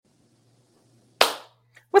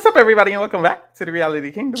up, everybody, and welcome back to the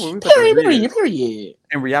Reality Kingdom. Where we put Period.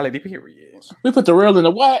 And reality, period. We put the real in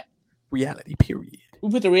the what? Reality, period.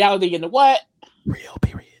 We put the reality in the what? Real,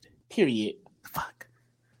 period. Period. Fuck.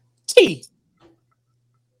 T.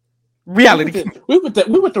 Reality. We put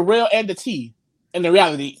the real and the T in the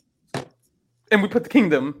reality. And we put the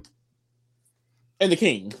kingdom and the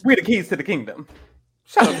king. We're the keys to the kingdom.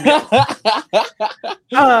 Shut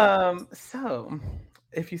up. So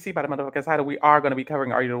if you see by the motherfucking title, we are going to be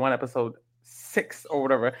covering Are You the One episode 6 or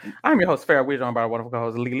whatever. I'm your host, Farrah. We're joined by our wonderful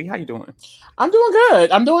co-host, Lily. How you doing? I'm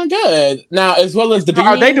doing good. Now, as well as the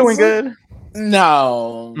Are they doing good?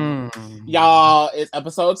 No. Y'all, it's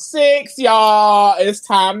episode 6, y'all. It's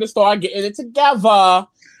time to start getting it together.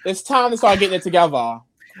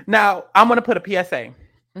 Now, I'm going to put a PSA.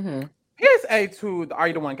 Mm-hmm. PSA to the Are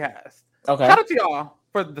You the One cast. Okay. Shout out to y'all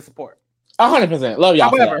for the support. 100%. Love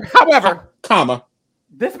y'all. However, comma.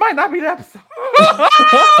 This might not be the episode.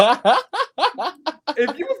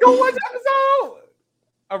 If you was going to watch the episode,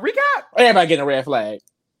 a recap. Everybody getting a red flag.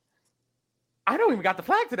 I don't even got the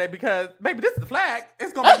flag today because, baby, this is the flag.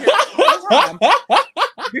 It's going to be here all the time.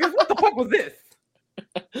 Because what the fuck was this?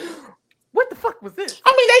 What the fuck was this?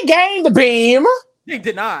 I mean, they gained the beam. They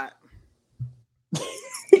did not.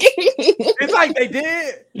 It's like they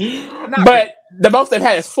did. But the most they've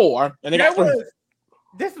had is 4. And they got 3.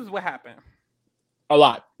 This is what happened. A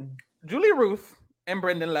lot. Julia Ruth and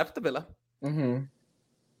Brendan left the villa. Mm-hmm.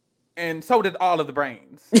 And so did all of the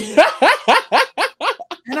brains. And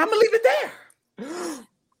I'm going to leave it there.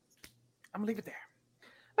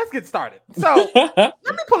 Let's get started. So let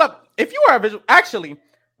me pull up. If you are a visual, actually,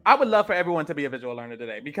 I would love for everyone to be a visual learner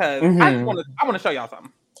today because I want to show y'all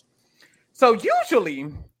something. So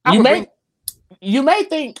usually, you may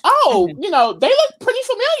think, oh, they look pretty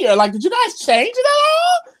familiar. Like, did you guys change it at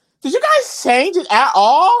all? Did you guys change it at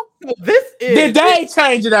all? So did they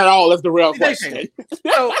change it at all? Is the real question.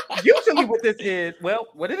 So usually, what this is, well,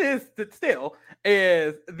 what it is still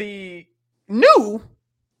is the new.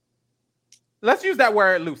 Let's use that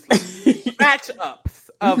word loosely.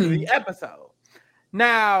 Matchups of the episode.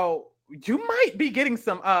 Now, you might be getting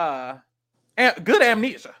some good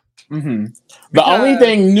amnesia. Mm-hmm. The only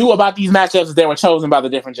thing new about these matchups is they were chosen by the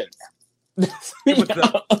different gender. It was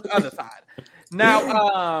the other side.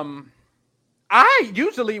 Now, I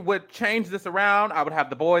usually would change this around. I would have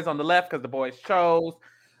the boys on the left because the boys chose.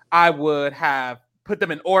 I would have put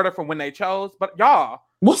them in order from when they chose. But y'all,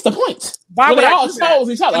 what's the point? Why would they all chose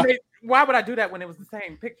each other? Why would I do that when it was the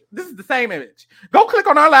same picture? This is the same image. Go click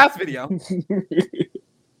on our last video.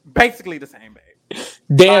 Basically the same, babe.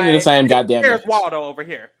 Damn, the same goddamn. There's Waldo over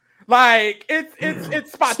here. Like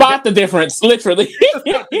it's spot the difference, literally. It's a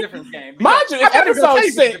spot the difference game. Mind you, it's episode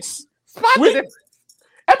 6. Spot the difference.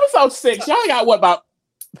 Episode 6. Y'all got what, about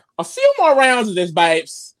a few more rounds of this,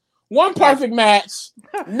 babes? One perfect match,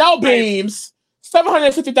 no beams,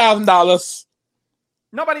 $750,000.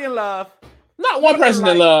 Nobody in love. Not one person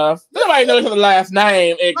in love. Nobody knows the last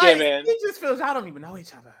name. It just feels I don't even know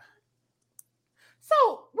each other.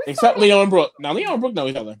 So except Leo and Brooke. Now Leo and Brooke know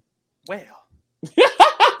each other. Well.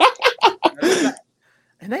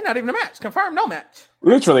 And they not even a match. Confirmed no match.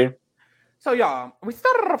 Literally. So y'all, we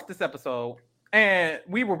started off this episode and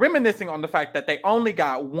we were reminiscing on the fact that they only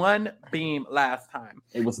got one beam last time.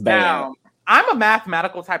 It was bad. Now, I'm a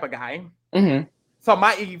mathematical type of guy. Mm-hmm. So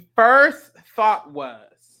my first thought was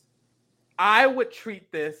I would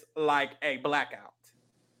treat this like a blackout.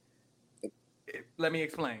 Let me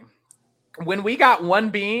explain. When we got one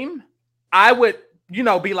beam, I would,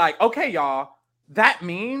 be like, okay, y'all, that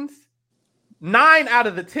means 9 out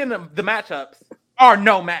of the 10 of the matchups are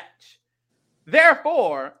no match.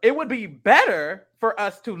 Therefore, it would be better for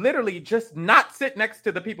us to literally just not sit next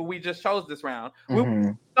to the people we just chose this round.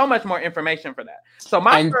 Mm-hmm. So much more information for that. So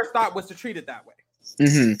my first thought was to treat it that way.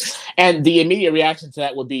 Mm-hmm. And the immediate reaction to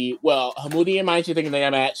that would be, well, Hamoudi and Maichi thinking they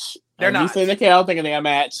a match. They're not. Lisa and Nicole thinking they a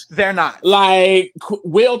match. They're not. Like,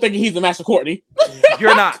 Will thinking he's a match with Courtney.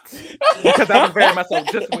 You're not. Because that was very much so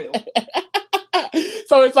just Will.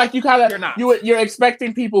 So it's like you kind of you're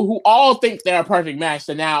expecting people who all think they're a perfect match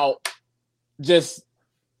to now just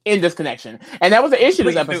end this connection. And that was the issue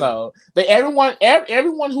this episode. That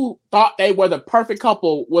everyone who thought they were the perfect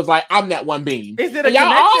couple was like, I'm that one beam. Is it a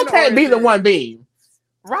y'all all can't be the one beam.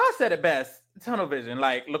 Ross said it best. Tunnel vision.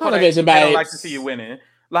 Like, look, tunnel vision, they don't like to see you winning.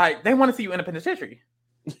 Like, they want to see you in a penitentiary.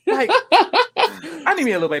 Like, I need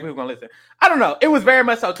me a little baby who's gonna listen. I don't know. It was very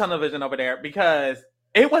much so tunnel vision over there because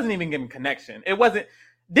it wasn't even giving connection. It wasn't.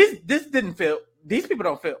 This didn't feel. These people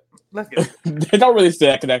don't feel. Let's get. They don't really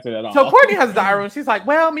stay connected at all. So Courtney has a diary and she's like,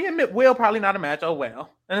 "Well, me and Will probably not a match. Oh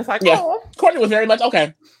well." And it's like, Courtney was very much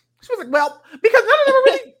okay. She was like, "Well, because none of them are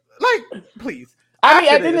really Like, please. I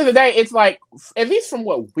mean, at the end of the day, it's like, at least from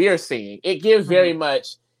what we're seeing, it gives very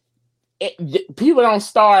much. People don't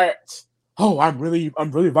start. Oh, I'm really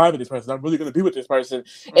vibing with this person. I'm really gonna be with this person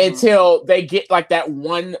until they get like that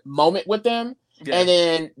one moment with them, and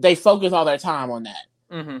then they focus all their time on that.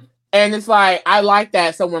 And it's like, I like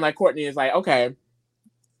that someone like Courtney is like, okay,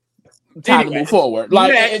 time to move forward.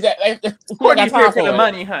 Like, Courtney's here for the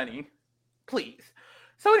money, honey. Please.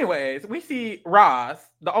 So, anyways, we see Roz,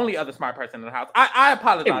 the only other smart person in the house. I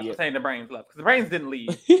apologize for saying the brains left, because the brains didn't leave.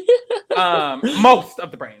 Most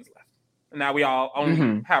of the brains left. Now we all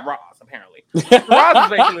only have Roz, apparently. Roz is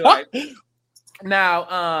basically like,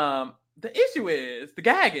 now, the issue is, the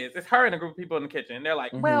gag is, it's her and a group of people in the kitchen. They're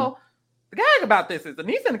like, well, the gag about this is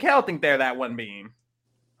Aneesa and Kel think they're that one beam.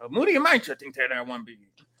 Moody and Mitra think they're that one beam.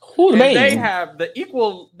 They have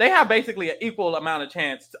basically an equal amount of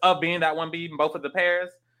chance of being that one beam, both of the pairs.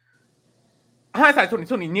 Hindsight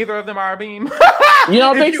 2020, neither of them are a beam. You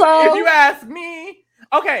don't think so? If you ask me,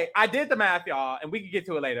 okay, I did the math, y'all, and we can get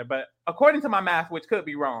to it later, but according to my math, which could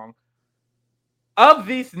be wrong, of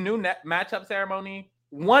these new matchup ceremony,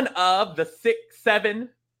 one of the 6-7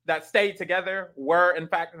 that stayed together were, in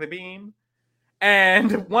fact, the beam.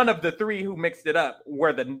 And one of the 3 who mixed it up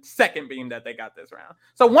were the second beam that they got this round.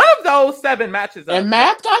 So one of those 7 matches up. And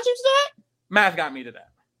math got you to that? Math got me to that.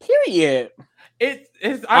 Period.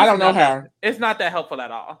 I don't know how. It's not that helpful at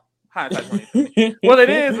all. Hindsight 2020. Well, it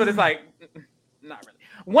is, but it's like, not really.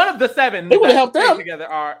 One of the 7 that would help them together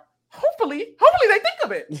are, hopefully they think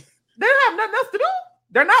of it. They don't have nothing else to do.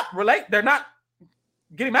 They're not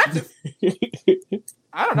getting matches.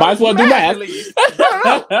 I don't know. Might as well do math.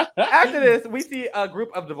 After this, we see a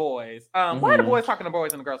group of the boys. Why are the boys talking to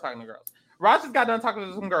boys and the girls talking to girls? Ross just got done talking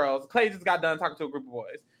to some girls. Clay just got done talking to a group of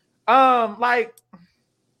boys. Like,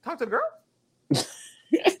 talk to the girls?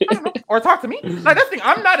 I don't know. Or talk to me? Like, that's the thing.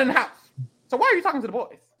 I'm not in the house. So why are you talking to the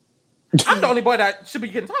boys? I'm the only boy that should be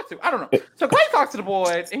getting talked to. I don't know. So Clay talks to the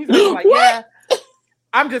boys, and he's like, yeah.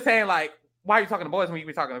 I'm just saying, like, why are you talking to boys when you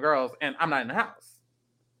be talking to girls, and I'm not in the house?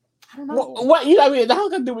 I don't know. What you know? I mean, the house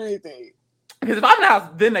can do anything. Because if I'm in the house,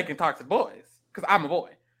 then they can talk to the boys. Because I'm a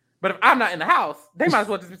boy. But if I'm not in the house, they might as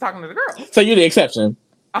well just be talking to the girls. So you're the exception.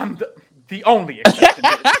 I'm the only exception.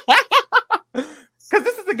 Because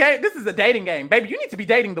this is a game. This is a dating game, baby. You need to be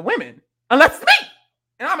dating the women, unless it's me,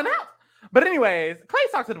 and I'm in the house. But anyways, Clay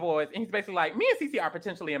talks to the boys, and he's basically like, "Me and Cece are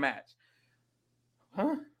potentially a match."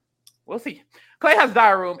 Huh? We'll see. Clay has a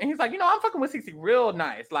diary room, and he's like, I'm fucking with Cece real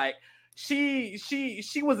nice. Like, she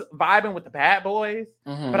was vibing with the bad boys,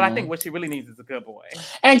 but I think what she really needs is a good boy.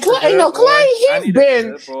 And Clay, Clay, he's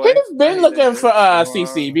been looking for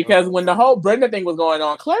Cece, because when the whole Brenda thing was going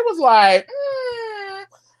on, Clay was like,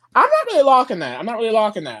 I'm not really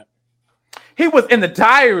locking that. He was in the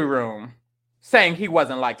diary room saying he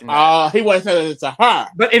wasn't liking that. He wasn't saying it to her.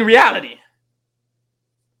 But in reality,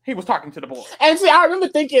 he was talking to the boy. And see, I remember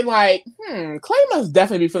thinking, like, Clay must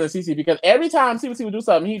definitely be feeling Cece, because every time CC would do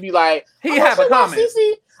something, he'd be like, he'd have a comment.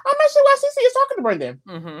 I'm not sure why Cece is talking to Brendan.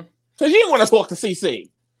 Because you didn't want to talk to Cece.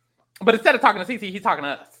 But instead of talking to Cece, he's talking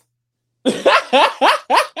to us.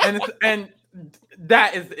 and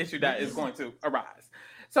that is the issue that is going to arise.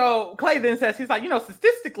 So Clay then says, he's like,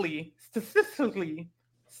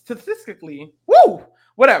 statistically, woo,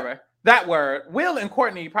 whatever, that word, Will and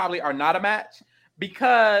Courtney probably are not a match,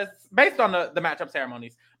 because based on the matchup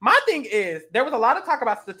ceremonies. My thing is, there was a lot of talk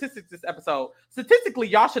about statistics this episode. Statistically,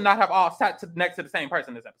 y'all should not have all sat next to the same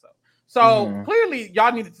person this episode. So clearly,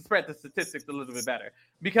 y'all needed to spread the statistics a little bit better,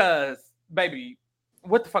 because, baby,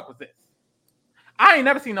 what the fuck was this? I ain't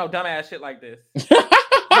never seen no dumbass shit like this.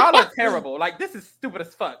 Y'all are terrible. Like, this is stupid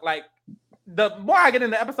as fuck. Like, the more I get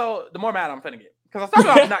in the episode, the more mad I'm finna get. Because I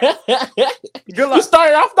started off nice. Good luck. You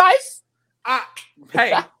started off nice?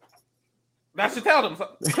 Hey, that should tell them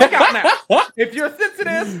something. Click out now. If you're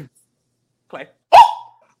sensitive, Clay.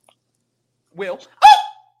 Will.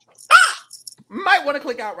 Might want to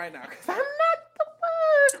click out right now, because I'm not the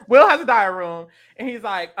one. Will has a diary room, and he's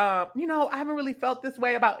like, I haven't really felt this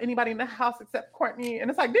way about anybody in the house except Courtney. And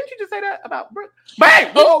it's like, didn't you just say that about Brooke?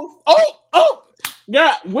 Bang!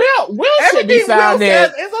 Yeah, Will should be sounding.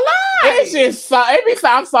 It's a lie. It's just,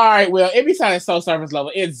 I'm sorry, Will. It be sounding so surface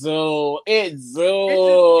level. It's Zoo. It's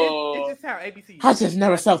just how ABC. I just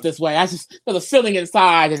never felt this way. I just feel a feeling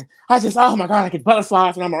inside, and oh my God, I get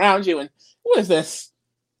butterflies when I'm around you. And what is this?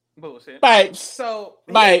 Bullshit. Bipes. So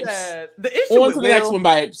Bipes. The issue with the next one,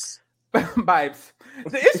 Bipes. Bipes.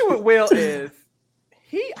 The issue with Will is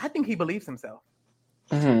I think he believes himself.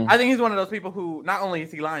 I think he's one of those people who not only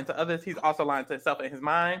is he lying to others, he's also lying to himself in his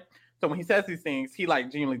mind. So when he says these things, he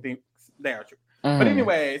like genuinely thinks they are true. But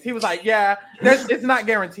anyways, he was like, "Yeah, it's not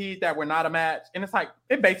guaranteed that we're not a match," and it's like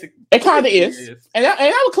it kind of is. And that's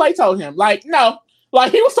what Clay told him. Like, no,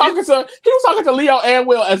 like he was talking to Leo and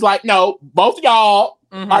Will as like, no, both of y'all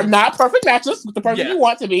are not perfect matches with the person you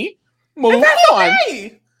want to be. Move on,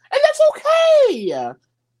 and that's okay.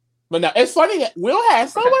 But no, it's funny that Will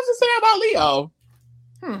has so much to say about Leo.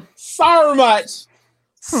 So much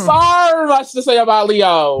to say about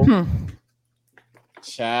Leo.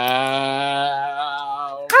 Ciao.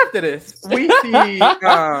 After this, we see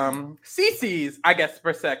Cece's, I guess,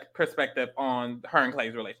 perspective on her and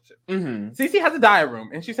Clay's relationship. Cece has a diary room,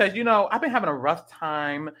 and she says, I've been having a rough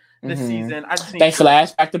time this season. I just need they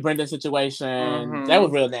flash back to Brendan's situation. That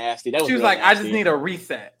was real nasty. She was like, nasty. I just need a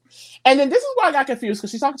reset. And then this is where I got confused, because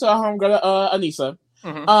she's talking to her homegirl, Anissa.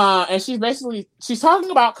 And she's talking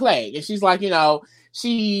about Clay, and she's like,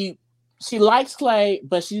 she likes Clay,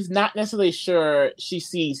 but she's not necessarily sure she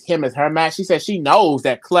sees him as her match. She says she knows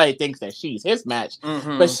that Clay thinks that she's his match,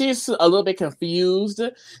 but she's a little bit confused.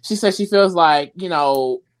 She says she feels like,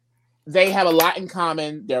 they have a lot in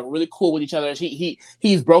common. They're really cool with each other.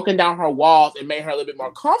 He's broken down her walls and made her a little bit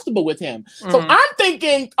more comfortable with him. So I'm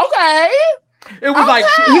thinking, okay. It was like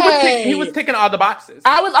he was ticking all the boxes.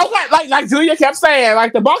 I was okay, like Julia kept saying,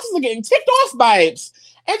 like the boxes are getting ticked off vibes.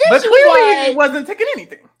 And then but clearly he wasn't ticking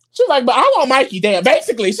anything. She was like, but I want Mikey there.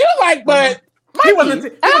 Basically, she was like, but Mikey. He wasn't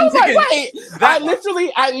ticking. I was like, wait.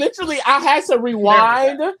 I had to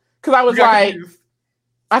rewind because I was like, confused.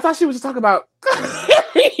 I thought she was just talking about.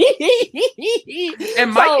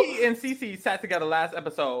 And Mikey and Cece sat together last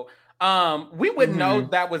episode. We wouldn't know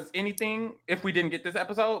that was anything if we didn't get this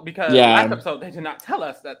episode, because last episode they did not tell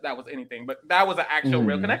us that was anything, but that was an actual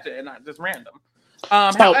real connection and not just random.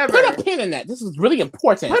 However, put a pin in that. This is really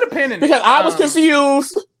important. Put a pin in it. Because I was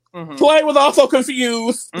confused. Clay was also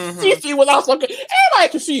confused. Cece was also everybody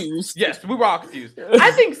confused. Yes, we were all confused.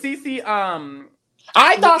 I think Cece.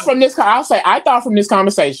 I thought from this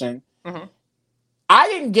conversation, I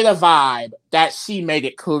didn't get a vibe that she made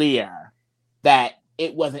it clear that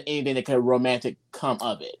it wasn't anything that could romantic come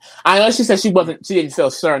of it. I know she said she didn't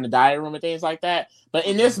feel sure in the diary room and things like that. But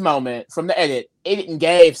in this moment, from the edit, it didn't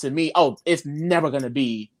gave to me, it's never going to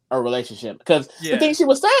be a relationship. Because the thing she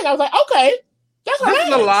was saying, I was like, okay, that's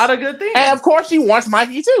a lot of good things. And of course, she wants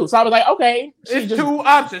Mikey too. So I was like, okay. It's two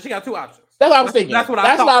options. She got two options. That's what I was thinking. That's what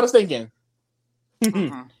I was thinking.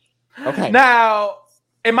 Okay. Now,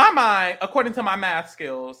 in my mind, according to my math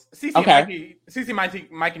skills, Mikey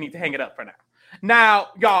need to hang it up for now. Now,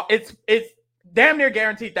 y'all, it's damn near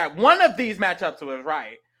guaranteed that one of these matchups was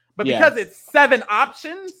right. But because it's 7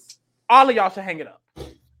 options, all of y'all should hang it up.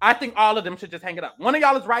 I think all of them should just hang it up. One of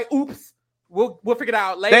y'all is right. Oops. We'll figure it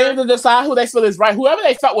out later. They need to decide who they feel is right. Whoever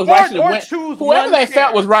they felt was right should have went. Whoever they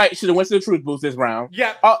felt was right should have went to the truth booth this round.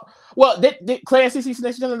 Yeah. Well, did Clay and Cece sit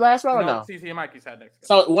next to each other last round or no? Cece and Mikey sat next.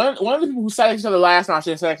 So one of the people who sat next to each other last round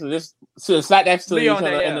should have sat next to each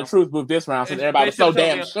other in the truth booth this round, since everybody was so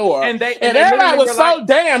damn sure. And everybody was so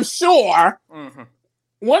damn sure.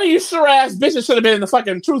 One of you sure ass bitches should have been in the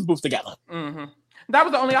fucking truth booth together. That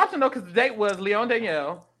was the only option though, because the date was Leo and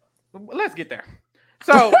Danielle. Let's get there.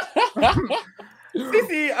 So,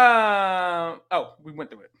 Cece, we went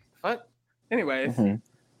through it. What? Anyways,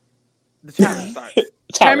 the challenge starts.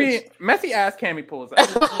 Messy ass Cammy pulls up.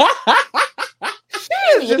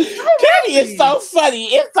 Cammy is so funny.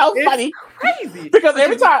 It's so funny. Crazy. Because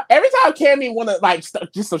every time Cammy wanna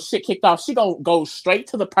just some shit kicked off, she gonna go straight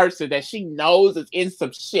to the person that she knows is in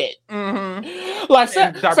some shit. Like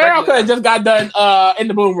Pharaoh could have just got done in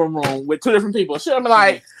the boom room with 2 different people. She'll be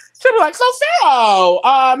like, so Pharaoh,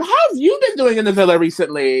 how have you been doing in the villa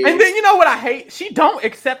recently? And then you know what I hate? She don't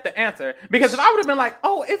accept the answer. Because if I would have been like,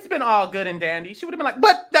 oh, it's been all good and dandy, she would have been like,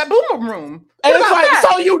 but that boom room. And it's like,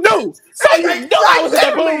 so you knew. So you knew I was in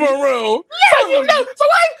the boom room. So you knew. So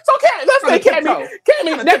let's say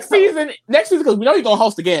Cammy, next season, because we know you're going to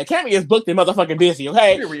host again. Cammy is booked and motherfucking busy,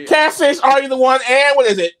 okay? Period. Catfish, Are You the One, and what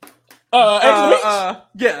is it? Yeah.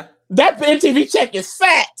 That MTV check is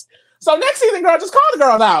fat. So next season, girl, just call the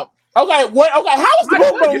girls out. Okay, how was the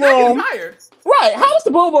boom room? Right, how was the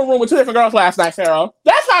boom room with 2 different girls last night, Pharaoh?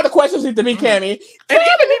 That's how the questions need to be, Cammy. And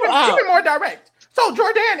even more direct. So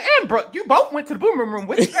Jordan and Brooke, you both went to the boom room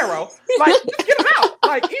with Pharaoh. Like, just get them out.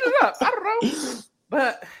 Like, eat it up. I don't know.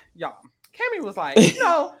 But y'all, Cammy was like,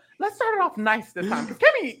 let's start it off nice this time. Because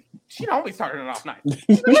Cammy, she always started it off nice.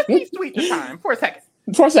 Let's be sweet this time for a second.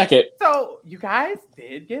 So you guys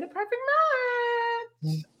did get a perfect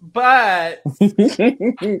match. But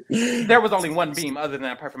there was only one beam other than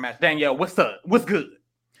that perfect match. Danielle, what's up? What's good?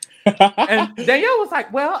 And Danielle was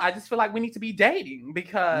like, well, I just feel like we need to be dating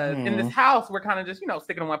because in this house, we're kind of just,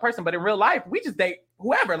 sticking to one person. But in real life, we just date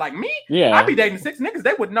whoever. Like me, I'd be dating 6 niggas.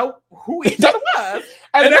 They would know who each other was.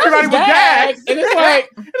 and everybody was gagged. And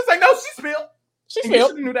it's like, no, she spilled. She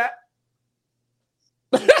spilled. You knew that.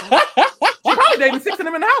 She probably dating 6 of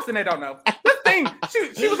them in the house and they don't know. This thing,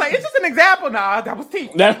 she was like, it's just an example. Nah, that was tea.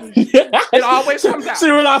 It always comes out. She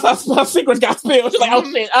realized her secrets got spilled. She's like, oh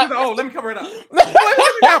shit. She's like, oh, let me cover it up. It's an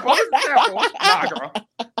example.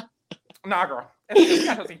 Nah, girl.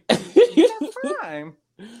 That's fine.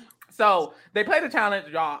 So they played the challenge,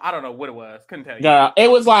 y'all. I don't know what it was. Couldn't tell you. Yeah, it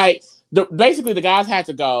was like basically the guys had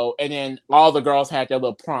to go, and then all the girls had their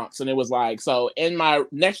little prompts, and it was like, so in my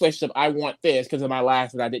next relationship, I want this because in my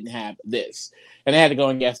last one I didn't have this, and they had to go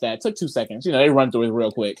and guess that. It took 2 seconds. They run through it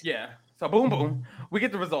real quick. Yeah. So boom, we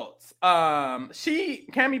get the results.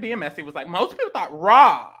 Cammy being messy was like, most people thought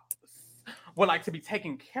Ross would like to be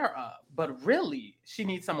taken care of, but really she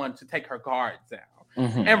needs someone to take her guards down.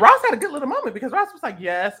 Mm-hmm. And Ross had a good little moment because Ross was like,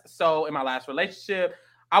 yes. So in my last relationship,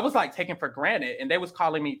 I was like taken for granted and they was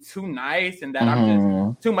calling me too nice and that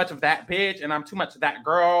I'm just too much of that bitch and I'm too much of that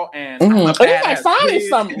girl. And I'm like, finding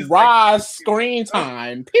some Ross screen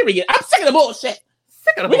time, period. I'm sick of the bullshit.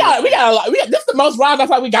 We got this is the most Ross I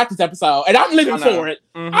thought we got this episode. And I'm living for it.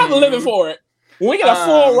 Mm-hmm. I'm living for it. When we get a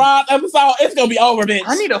full Ross episode, it's gonna be over, bitch.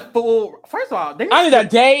 I need a full. First of all, I need a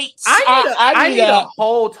date. I need a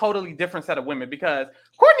whole totally different set of women because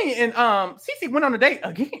Courtney and Cece went on a date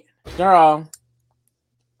again. Girl,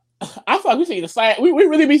 I feel like we see the same. We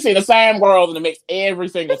really be seeing the same girls in the mix every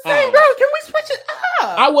single time. Same girls. Can we switch it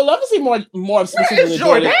up? I would love to see more specifically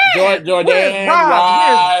Jordan,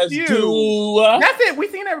 Ross, Drew. That's it. We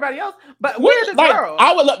seen everybody else, but where's the girl?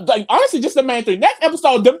 I would love, honestly, just the main three. Next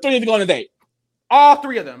episode, them three need to go on a date. All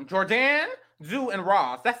 3 of them. Jordan, Zoo, and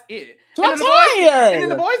Ross. That's it. So I'm tired. And then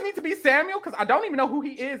the boys need to be Samuel because I don't even know who he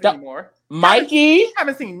is anymore. Mikey.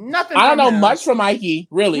 Haven't seen nothing. I don't know much from Mikey,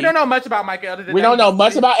 really. We don't know much about Mikey other than we don't know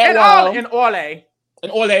much about Eduardo. And Ole.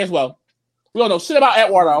 And Ole as well. We don't know shit about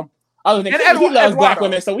Eduardo. Other than he loves black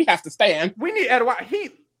women, so we have to stand. We need Eduardo.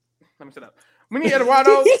 Let me sit up. We need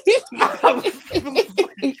Eduardo.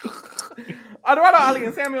 Eduardo, Ali,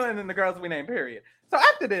 and Samuel, and then the girls we named, period. So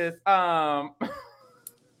after this,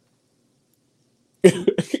 they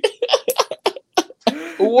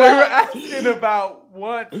were asking about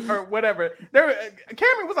what or whatever.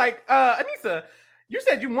 Cameron was like, Anissa, you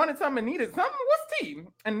said you wanted something and needed something. What's tea?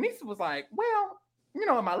 And Anissa was like, well, in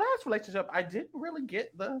my last relationship, I didn't really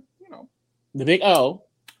get the big O.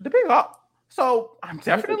 The big O. So I'm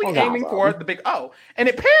definitely aiming for the big O. And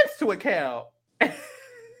it pans to a Cal.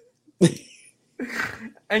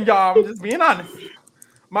 And y'all, I'm just being honest.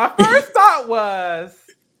 My first thought was,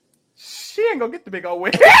 she ain't gonna get the big O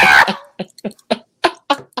win.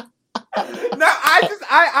 Now,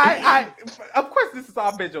 I of course, this is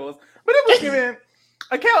all visuals, but it was given.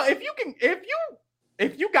 Akel,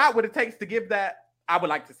 if you got what it takes to give that, I would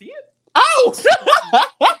like to see it. Oh,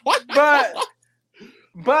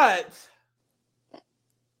 but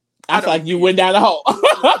I feel like you went down the hole.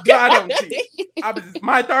 I don't see it.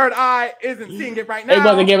 My third eye isn't seeing it right now. It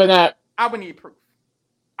wasn't giving that. I would need proof.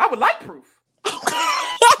 I would like proof.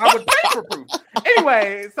 I would pay for proof.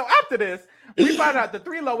 Anyway, so after this, we find out the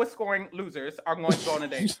 3 lowest scoring losers are going to go on a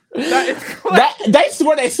date. They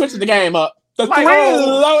swear they switched the game up. The 3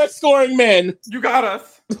 lowest scoring men. You got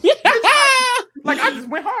us. I just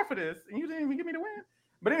went hard for this, and you didn't even give me the win.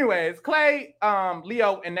 But anyways, Clay,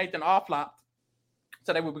 Leo, and Nathan all flopped,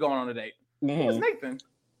 so they will be going on a date. Mm-hmm. Who was Nathan?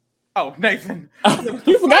 Oh, Nathan.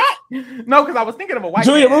 You forgot? No, because I was thinking of a white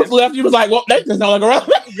Julia Ruth left. You was like, well, Nathan's no longer around.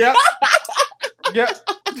 Yep.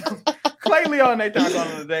 Clay, Leo, and Nathan are going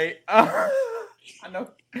on a date. I know.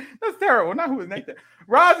 That's terrible. Not who is Nathan.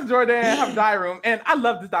 Roz and Jordan have a diary room, and I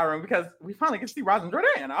love this diary room because we finally get to see Roz and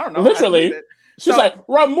Jordan. I don't know. Literally. She's like,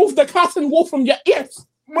 remove the cotton wool from your ears.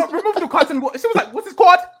 Remove the cotton wool. She was like, what's this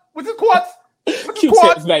quartz? What's this quartz?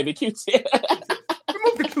 Q-tips, baby. Q-tips.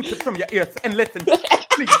 Remove the Q-tips from your ears and listen.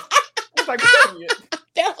 Please. I was like, period.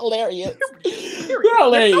 They're hilarious. They're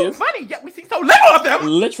hilarious. They're so funny, yet we see so little of them.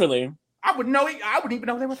 Literally. I wouldn't even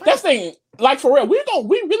know they were funny. That's the thing. Like, for real, we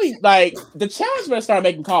really, like, the challenge better start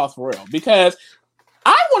making calls for real, because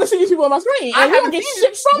I want to see these people on my screen, and I haven't get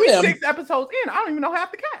shit from them. 6 episodes in, I don't even know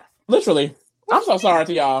half the cast. Literally. I'm so sorry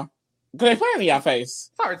to y'all. Because they playing in y'all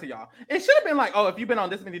face. Sorry to y'all. It should have been like, oh, if you've been on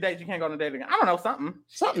this many dates, you can't go on a date again. I don't know, something.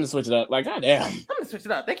 Something to switch it up. Like, goddamn. Something to switch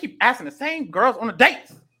it up. They keep asking the same girls on the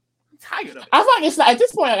dates. I'm tired of it. I feel like it's not, at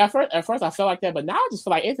this point, at first I felt like that, but now I just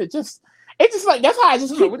feel like it's just like, that's how I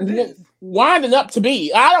just keep winding up to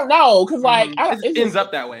be. I don't know. Because, like, it ends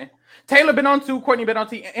up that way. Taylor been on 2, Courtney been on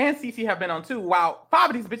 2, and Cece have been on 2, while 5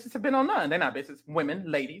 of these bitches have been on none. They're not bitches. Women,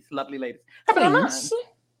 ladies, lovely ladies, have been on none.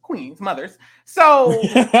 Queens, mothers. So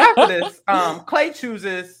after this, Clay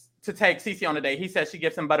chooses to take Cece on a date. He says she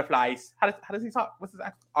gives him butterflies. How does he talk? What's his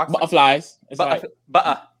accent? Butterflies.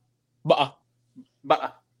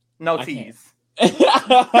 Butter. No T's. So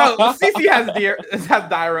Cece has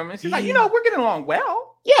diarrhea, and she's like, we're getting along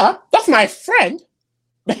well. Yeah, that's my friend.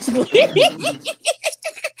 Basically.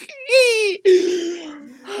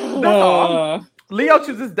 That's all. Leo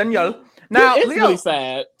chooses Danielle. Now, it's Leo, really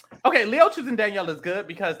sad. Okay, Leo choosing Danielle is good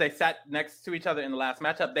because they sat next to each other in the last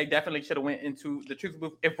matchup. They definitely should have went into the truth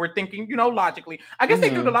booth if we're thinking, logically. I guess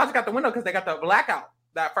they threw the logic out the window because they got the blackout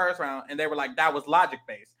that first round, and they were like, that was logic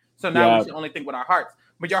based. So now we should only think with our hearts.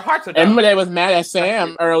 But your hearts are dumb. Remember they was mad at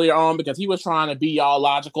Sam earlier on because he was trying to be all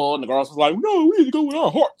logical, and the girls was like, no, we need to go with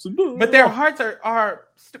our hearts. But their hearts are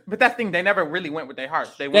but that thing, they never really went with their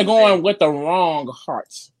hearts. They're going with the wrong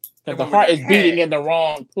hearts. Because the heart is beating in the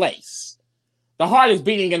wrong place. The heart is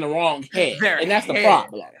beating in the wrong head. And that's the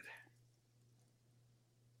problem.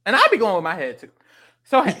 And I'd be going with my head too.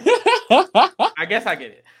 So I guess I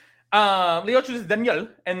get it. Leo chooses Danielle,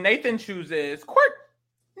 and Nathan chooses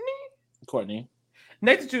Courtney.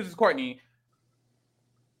 Nathan chooses Courtney.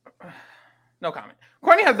 No comment.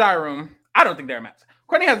 Courtney has diarrhea. I don't think they're a match.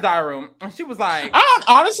 Courtney has diarrhea, and she was like,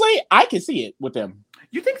 honestly, I can see it with them.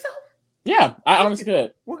 You think so? Yeah, I honestly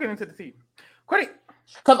could. We'll get into the team. Courtney.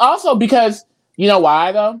 Because you know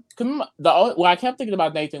why though? What I kept thinking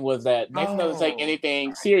about Nathan was that Nathan doesn't take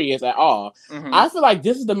anything serious at all. Mm-hmm. I feel like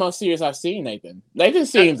this is the most serious I've seen Nathan. Nathan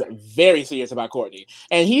seems very serious about Courtney,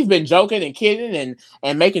 and he's been joking and kidding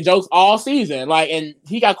and making jokes all season. Like, and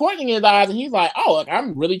he got Courtney in his eyes, and he's like, "Oh, look,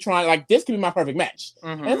 I'm really trying. Like, this could be my perfect match."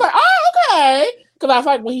 Mm-hmm. And it's like, "Oh, okay." Because I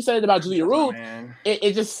feel like when he said it about Julia Root,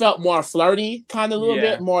 it just felt more flirty, kind of a little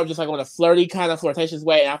bit more of just like on a flirty kind of flirtatious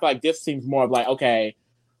way. And I feel like this seems more of like, okay,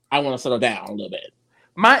 I want to settle down a little bit.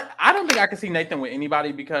 I don't think I can see Nathan with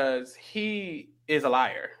anybody because he is a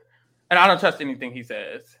liar, and I don't trust anything he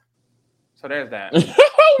says. So there's that.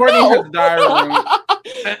 Courtney has diarrhea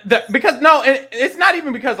because it's not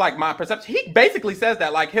even because like my perception. He basically says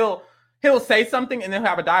that like he'll say something and then he'll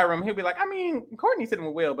have a diarrhea. He'll be like, I mean, Courtney's sitting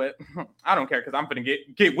with Will, but I don't care because I'm gonna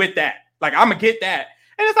get with that. Like I'm gonna get that,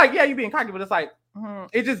 and it's like, yeah, you're being cocky, but it's like.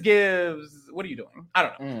 It just gives. What are you doing? I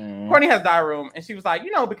don't know. Courtney has diarrhea, and she was like,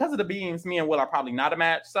 because of the beams, me and Will are probably not a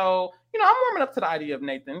match. So, I'm warming up to the idea of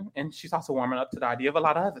Nathan, and she's also warming up to the idea of a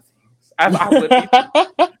lot of other things. As I would be.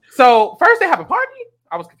 So first they have a party.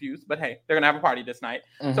 I was confused, but hey, they're gonna have a party this night.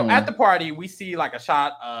 Mm-hmm. So at the party, we see like a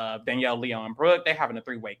shot of Danielle, Leo, and Brooke. They having a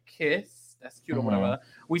 3-way kiss. That's cute or whatever.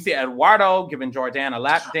 We see Eduardo giving Jordan a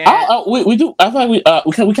lap dance. We do. I feel like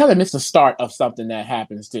we kind of missed the start of something that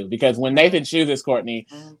happens too, because when Nathan chooses Courtney,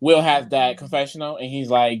 Will has that confessional, and he's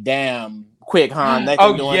like, "Damn, quick, huh?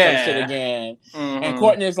 Nathan doing some shit again." Mm-hmm. And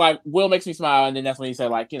Courtney is like, "Will makes me smile," and then that's when he said,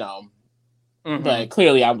 like, but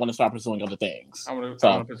clearly I want to start pursuing other things. I want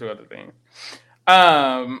to pursue other things.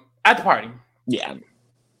 At the party, yeah.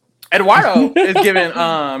 Eduardo is giving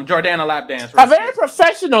Jordan a lap dance. A very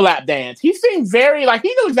professional lap dance. He seemed very like he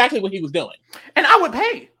knew exactly what he was doing. And I would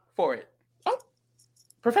pay for it. Oh.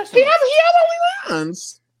 Professional. He has only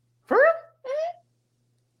runs. For real?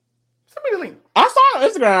 Send me the link. I saw it on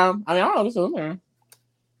Instagram. I mean, I don't know if it's on there.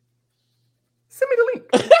 Send me the link.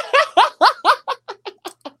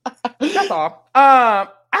 That's all.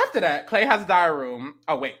 After that, Clay has a diarrhea.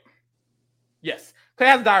 Oh, wait. Yes. Clay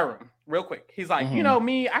has a diarrhea. Real quick, he's like,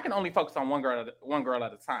 me, I can only focus on one girl at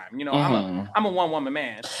a time. I'm a one-woman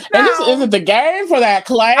man. Now, and this isn't the game for that,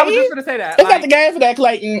 Clay. I was just gonna say that. It's not the game for that,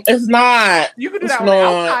 Clayton. It's not. You can do that on the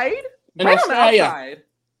outside. In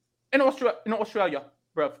Australia. In Australia,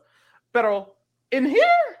 bro. But in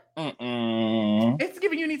here, it's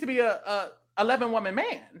giving you need to be a 11-woman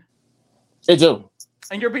man. It do.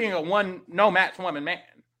 And you're being a no-match woman man.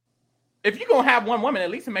 If you're gonna have one woman, at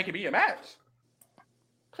least make it be a match.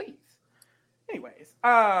 Please. Anyways,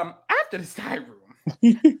 after the side room,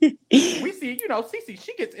 we see, Cece,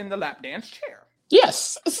 she gets in the lap dance chair.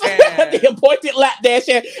 Yes. The appointed lap dance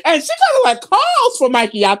chair. And she kind of like calls for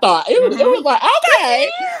Mikey, I thought. It was like, okay.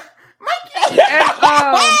 Mikey!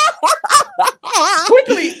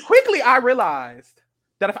 And quickly, I realized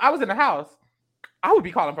that if I was in the house, I would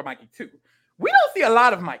be calling for Mikey too. We don't see a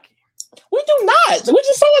lot of Mikey. We do not. Which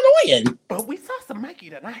is so annoying. But we saw some Mikey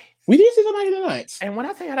tonight. We did see some Mikey tonight. And when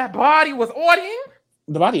I tell you that body was auditing.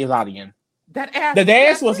 The body is auditing. That ass. The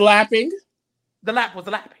dance was lapping. The lap was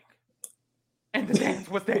lapping. And the dance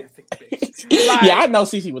was dancing. Yeah, I know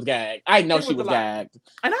Cece was gagged. I know she was gagged.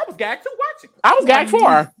 And I was gagged too watching. I was gagged for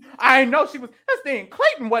her. I know she was. That's the thing.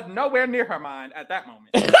 Clayton wasn't nowhere near her mind at that moment.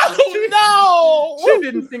 No! She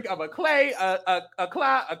didn't think of a Clay, a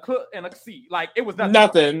Clyde, a Cook, and a C. Like, it was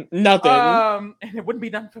nothing. Nothing. And it wouldn't be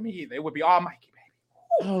nothing for me either. It would be all Mikey,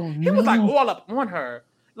 baby. Ooh, he was like all up on her.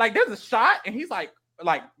 Like, there's a shot, and he's like.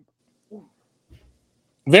 Ooh.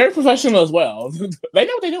 Very professional as well. They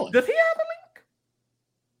know what they're doing. Does he have a link?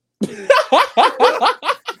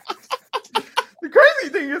 The crazy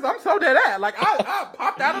thing is, I'm so dead at. Like, I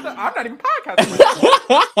popped out of the. I'm not even podcasting.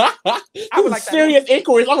 I was like serious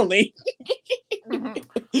inquiries only.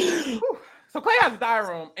 Mm-hmm. So Clay has a diary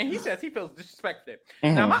room, and he says he feels disrespected.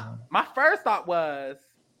 Mm-hmm. Now, my first thought was,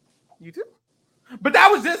 you too, but that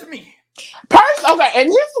was just me. Okay, and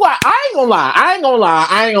here's why I ain't gonna lie. I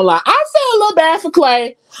feel a little bad for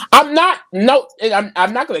Clay. I'm not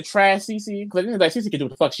gonna trash Cece because Cece can do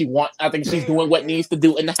what the fuck she wants. I think she's doing what needs to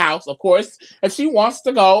do in the house, of course. If she wants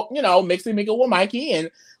to go, mix it with Mikey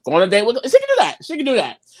and go on a date with, she can do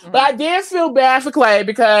that. Mm-hmm. But I did feel bad for Clay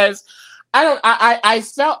because I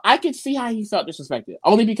felt I could see how he felt disrespected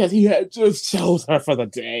only because he had just chose her for the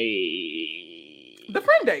day. The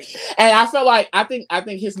friend date. And I felt like I think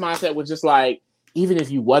his mindset was just like, even if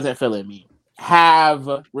you wasn't feeling me, have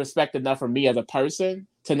respect enough for me as a person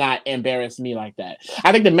to not embarrass me like that.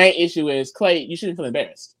 I think the main issue is, Clay, you shouldn't feel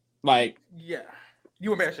embarrassed. Like, yeah,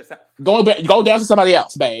 you embarrass yourself. Go dance to somebody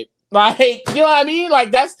else, babe. Like, you know what I mean?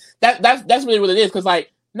 Like, that's really what it is. Because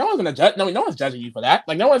like, no one's gonna judge. No one's judging you for that.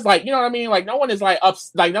 Like, no one's like, you know what I mean? Like, no one is like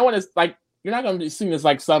like, no one is like, you're not gonna be seen as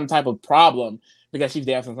like some type of problem because she's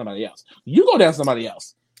dancing with somebody else. You go dance with somebody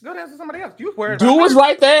else. Go dance with somebody else. You worried about was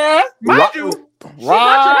right there. Mind you,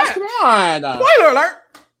 Ross, come on. Spoiler alert.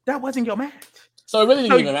 That wasn't your match. So it really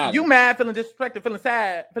didn't even matter. You mad, feeling disrespected, feeling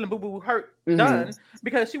sad, feeling boo-boo, hurt, done,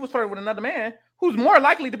 because she was flirting with another man who's more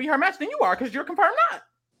likely to be her match than you are because you're confirmed not.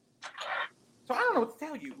 So I don't know what to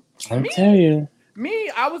tell you.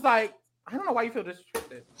 Me, I was like, I don't know why you feel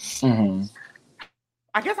disrespected. Mm-hmm.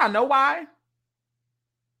 I guess I know why.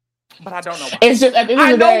 But I don't know why. It's just at the end of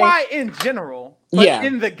the day, I know why in general, but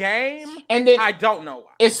in the game, and then, I don't know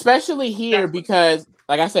why. Especially here because,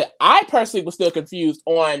 like I said, I personally was still confused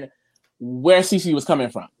on where Cece was coming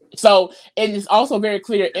from. So it is also very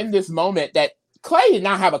clear in this moment that Clay did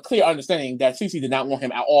not have a clear understanding that Cece did not want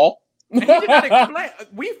him at all. And he did not explain.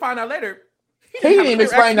 We find out later. He didn't even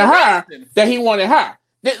explain to her that he wanted her.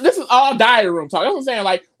 This is all diary room talk. That's what I'm saying.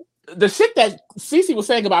 Like, the shit that Cece was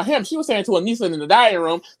saying about him, she was saying to Anissa in the diary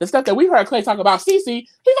room. The stuff that we heard Clay talk about Cece, he's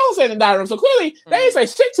also saying in the diary room. So clearly, they ain't say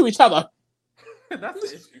shit to each other. That's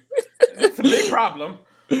the issue. It's a big problem.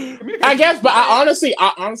 I guess, but I honestly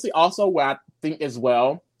also what I think as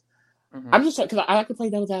well. Mm-hmm. I'm just because I like to play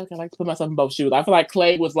devil's advocate. I like to put myself in both shoes. I feel like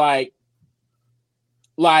Clay was like,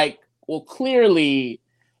 well, clearly,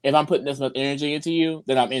 if I'm putting this much energy into you,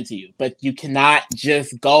 then I'm into you. But you cannot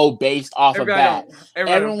just go based off of that.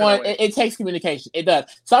 Everyone, it takes communication. It does.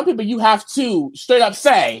 Some people you have to straight up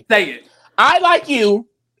say it. I like you.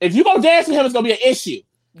 If you go dance with him, it's gonna be an issue.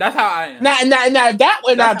 That's how I am. Now if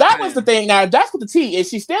that was the thing. Now if that's what the T is,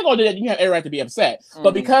 she's still gonna do that. You have every right to be upset. Mm-hmm.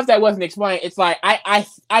 But because that wasn't explained, it's like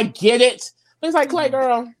I get it. It's like, Clay,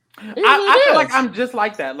 girl. I feel like I'm just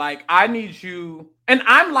like that. Like, I need you. And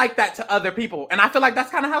I'm like that to other people. And I feel like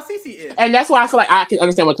that's kind of how Cece is. And that's why I feel like I can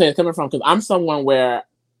understand where Clay is coming from. Because I'm someone where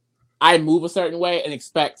I move a certain way and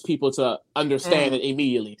expect people to understand it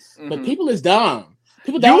immediately. Mm-hmm. But people is dumb.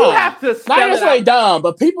 People dumb. You have to spell not necessarily dumb,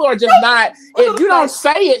 but people are just not. If you don't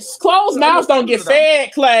say it, closed mouths don't get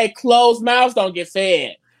fed, Clay. Closed mouths don't get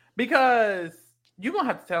fed. Because you're going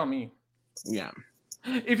to have to tell me. Yeah.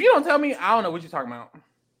 If you don't tell me, I don't know what you're talking about.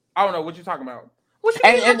 I don't know what you're talking about.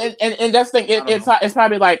 And that's the thing. It's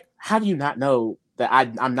probably like, how do you not know that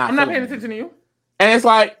I'm not paying attention to you? And it's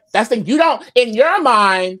like, that's the thing. You don't, in your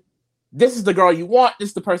mind, this is the girl you want. This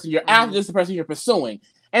is the person you're after. This is the person you're pursuing.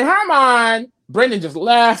 In her mind, Brendan just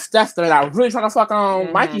left. That's the I was really trying to fuck on.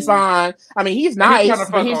 Mm-hmm. Mikey's fine. I mean, he's nice,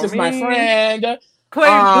 but he's just my friend. Clay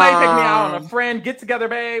take me out on a friend get together,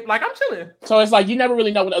 babe. Like, I'm chilling. So it's like you never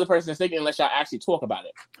really know what the other person is thinking unless y'all actually talk about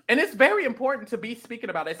it. And it's very important to be speaking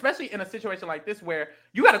about it, especially in a situation like this where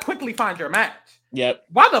you got to quickly find your match. Yep.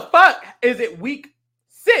 Why the fuck is it week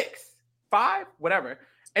 6, 5, whatever,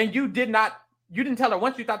 and you didn't tell her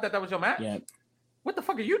once you thought that was your match? Yep. What the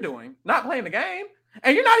fuck are you doing? Not playing the game?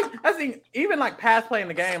 And you're not even like past playing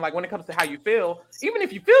the game, like when it comes to how you feel, even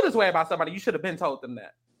if you feel this way about somebody, you should have been told them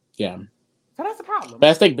that. Yeah. So that's the problem.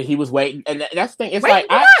 That's the thing, but he was waiting, and that's the thing. It's like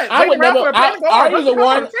I would never. Are you the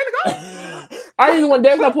one?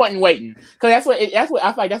 There's no point in waiting, because that's what I feel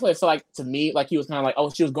like. That's what it felt like to me. Like he was kind of like, oh,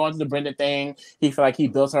 she was going through the Brenda thing. He felt like he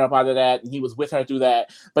built her up out of that, and he was with her through that.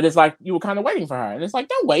 But it's like you were kind of waiting for her, and it's like,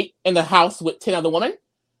 don't wait in the house with 10 other women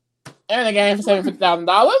and a game for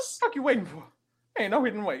 $750,000. Fuck you waiting for? Ain't no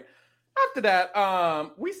reason to wait. After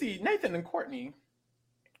that, we see Nathan and Courtney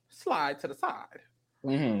slide to the side.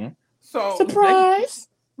 Mm-hmm. So surprise.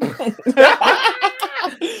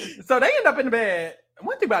 So they end up in the bed.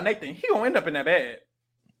 One thing about Nathan, he gonna end up in that bed.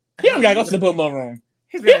 He don't gotta go to the boom boom room.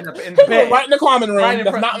 He's gonna end up in the bed, right in the common room. Right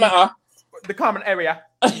that's not the common area.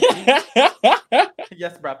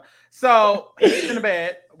 Yes, bro. So he's in the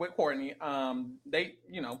bed with Courtney. They,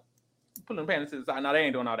 pulling panties to the side. No, they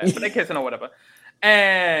ain't doing all that, but they kissing or whatever.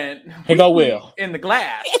 And he go Will in the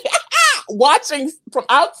glass, watching from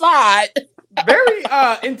outside. Very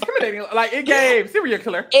intimidating. Like it gave serial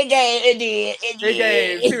killer. It gave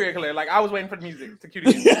serial killer. Like I was waiting for the music to cue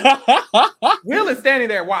the music. Will is standing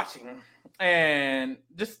there watching, and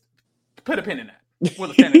just put a pin in that.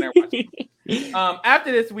 Will is standing there watching.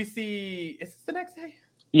 After this, we see. Is this the next day?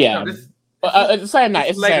 Yeah, no, this same night.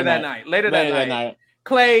 It's later that night. Later that night.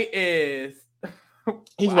 Clay is.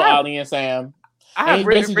 He's with Ollie and Sam. I have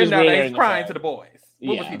written down that he's crying to the boys.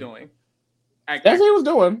 What was he doing? That's what he was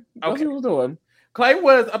doing. That's what he was doing. Clay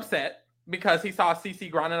was upset because he saw CeCe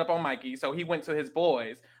grinding up on Mikey, so he went to his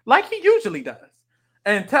boys, like he usually does,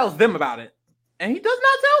 and tells them about it. And he does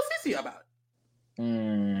not tell CeCe about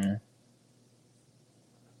it.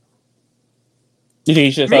 You think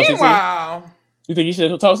he should have told CeCe? You think he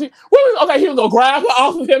should have told CeCe? Well, okay, he was going to grab her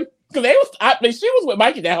off of him. Because she was with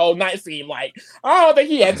Mikey that whole night. Seemed like I don't think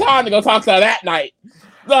he had time to go talk to her that night.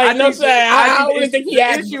 Like, no saying. I don't think he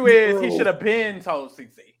had. The issue is he should have been told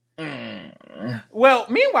CeCe. Well,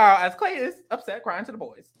 meanwhile, as Clay is upset, crying to the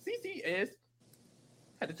boys, CeCe is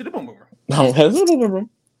headed to the boom boom room. Headed to the boom boom room.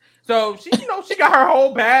 So she, she got her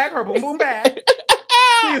whole bag, her boom boom bag.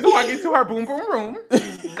 She is walking to her boom boom room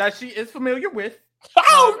that she is familiar with.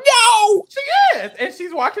 Oh no! She is, and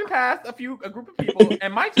she's walking past a group of people.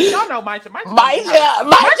 And Mike, y'all know Mike is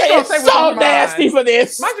so nasty for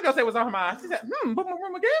this. Mike gonna say what's on her mind. She said, boom boom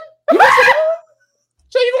room again.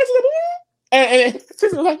 So you going to the boom? And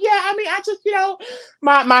Sister was like, yeah, I mean, I just,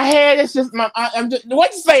 my head is just, I'm just,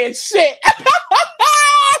 what you saying, shit.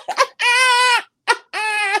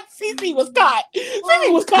 CeCe was caught.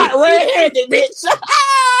 CeCe was caught red-handed, bitch. So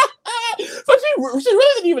she really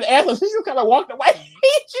didn't even answer. She just kind of walked away.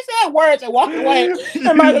 She said words and walked away.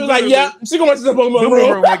 And Mike was like, yep, she going to the boom boom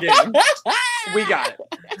room again. We got it.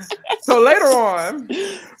 So later on,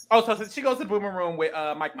 so she goes to the boom boom room with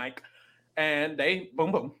Mike, and they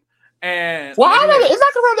boom boom. And well, I don't know. It's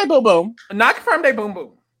not confirmed they boom boom. Not confirmed they boom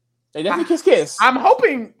boom. They definitely kiss. I'm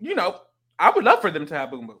hoping, I would love for them to have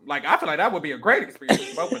boom boom. Like I feel like that would be a great experience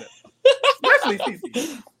for both of them, especially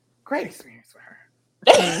CeCe. Great experience for her.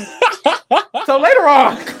 So later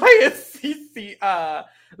on, Clay and CeCe.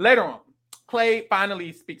 Later on, Clay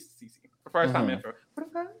finally speaks to CeCe for the first time ever. For the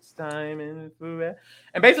first time in forever.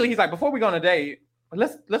 And basically, he's like, before we go on a date,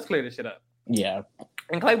 let's clear this shit up. Yeah.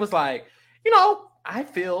 And Clay was like, I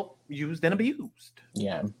feel used and abused.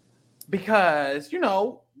 Yeah. Because, you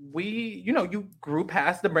grew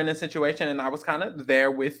past the Brendan situation and I was kind of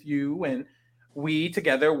there with you and we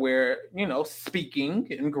together were, speaking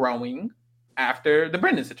and growing after the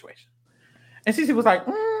Brendan situation. And CeCe was like,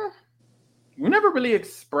 you never really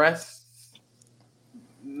expressed,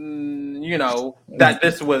 that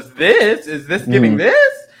this was this. Is this giving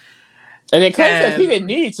this? And then Clay says he didn't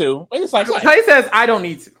need to. And it's like, Clay says, I don't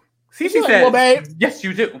need to. CeCe said, well, babe, yes,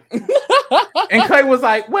 you do. And Clay was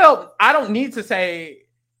like, well, I don't need to say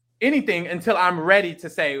anything until I'm ready to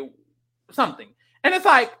say something. And it's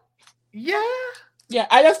like, yeah. Yeah,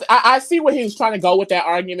 I see where he was trying to go with that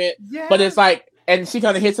argument. Yeah. But it's like, and she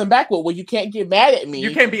kind of hits him back with, well, you can't get mad at me.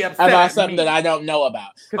 You can't be upset about something that I don't know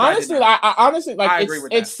about. Honestly, I honestly, like,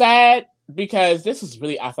 it's sad because this is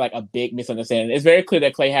really, I feel like, a big misunderstanding. It's very clear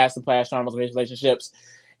that Clay has some past traumas with his relationships.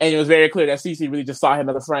 And it was very clear that CeCe really just saw him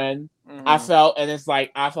as a friend. Mm-hmm. I felt, and it's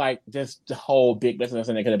like, I feel like just the whole big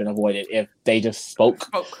misunderstanding could have been avoided if they just spoke.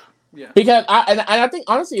 Yeah. Because I think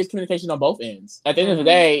honestly it's communication on both ends. At the end of the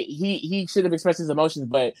day, he should have expressed his emotions,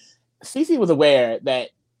 but CeCe was aware that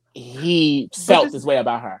he felt this way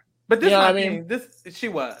about her. But this, she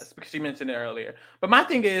was, because she mentioned it earlier. But my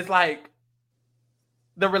thing is, like,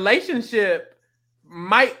 the relationship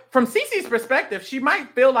might, from CeCe's perspective, she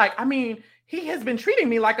might feel like, he has been treating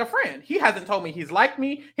me like a friend. He hasn't told me he's liked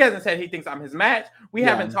me. He hasn't said he thinks I'm his match. We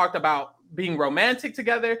haven't talked about being romantic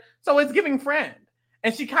together. So it's giving friend.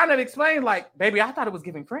 And she kind of explained, like, baby, I thought it was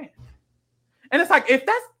giving friend. And it's like,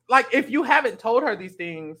 if you haven't told her these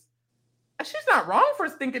things, she's not wrong for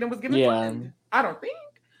thinking it was given friend. I don't think.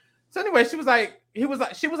 So anyway, she was like,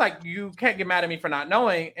 you can't get mad at me for not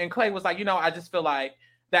knowing. And Clay was like, I just feel like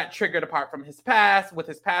that triggered apart from his past. With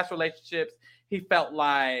his past relationships, he felt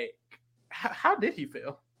like, how did he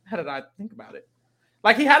feel? How did I think about it?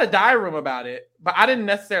 Like he had a diary room about it, but I didn't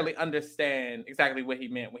necessarily understand exactly what he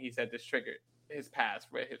meant when he said this triggered his past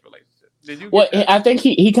with his relationship. Did you? Well, I think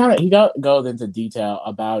he goes into detail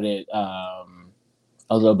about it a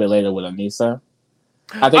little bit later with Anissa.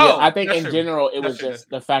 I think in general it was just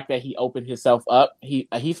the fact that he opened himself up. He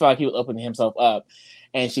felt like he was opening himself up,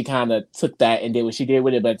 and she kind of took that and did what she did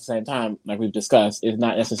with it. But at the same time, like we've discussed, it's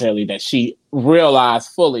not necessarily that she realized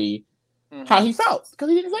fully how he felt because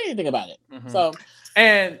he didn't say anything about it. So,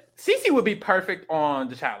 and Cece would be perfect on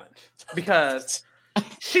the challenge because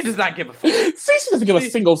she does not give a fuck. Cece doesn't give a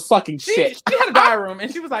single fucking shit. She had a diary room and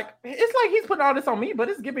she was like, it's like he's putting all this on me, but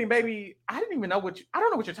it's giving, baby, I didn't even know I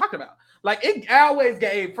don't know what you're talking about. Like, it always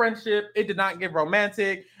gave friendship. It did not give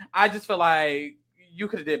romantic. I just feel like you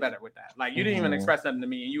could have did better with that. Like, you didn't even express nothing to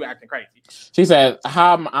me and you acting crazy. She said,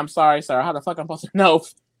 I'm sorry, sir. How the fuck I'm supposed to know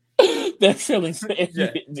their feelings if you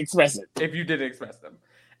didn't express it? If you didn't express them.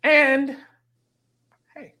 And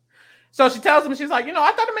so she tells him, she's like,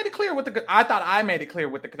 I thought I made it clear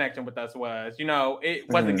what the connection with us was. It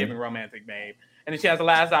wasn't giving romantic, babe. And then she has the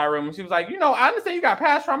last diary room. And she was like, I understand you got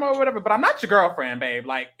past trauma or whatever, but I'm not your girlfriend, babe.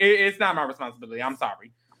 Like, it's not my responsibility. I'm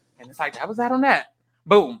sorry. And it's like, that was that on that.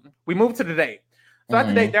 Boom. We moved to the date. So at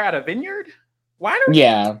the date, they're at a vineyard. Winery?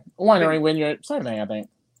 Yeah. Winery, vineyard. Same thing, I think.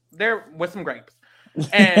 They're with some grapes.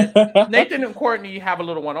 And Nathan and Courtney have a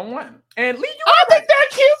little one-on-one. And Lee, I think they're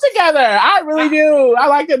cute together. I really do. I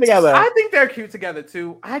like them together. I think they're cute together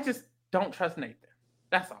too. I just don't trust Nathan.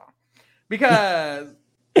 That's all. Because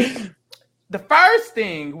the first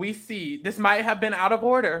thing we see, this might have been out of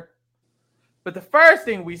order, but the first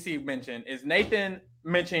thing we see mentioned is Nathan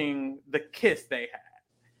mentioning the kiss they had.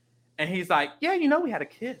 And he's like, yeah, we had a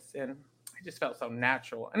kiss. And it just felt so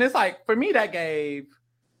natural. And it's like, for me, that gave,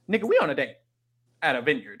 nigga, we on a date at a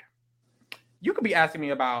vineyard. You could be asking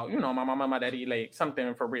me about, my mama, my daddy, like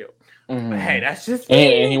something for real. But hey, that's just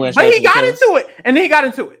me. And he went but he got into it. And then he got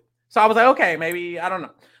into it. So I was like, okay, maybe, I don't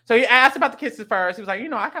know. So he asked about the kisses first. He was like,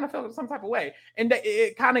 I kind of felt some type of way. And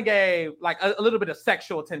it kind of gave like a little bit of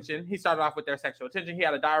sexual tension. He started off with their sexual tension. He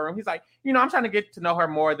had a diary room. He's like, I'm trying to get to know her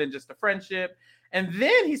more than just a friendship. And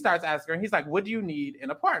then he starts asking her, he's like, what do you need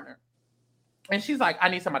in a partner? And she's like, I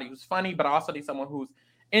need somebody who's funny, but I also need someone who's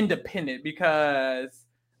independent because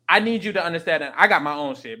I need you to understand that I got my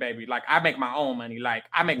own shit, baby. Like, I make my own money. Like,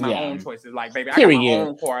 I make my own choices. Like, baby, I got my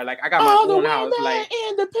own car. Like, I got my own house. Like,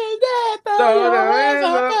 independent.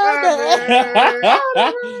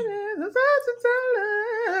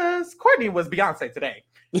 Courtney was Beyonce today.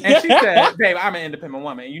 And she said, babe, I'm an independent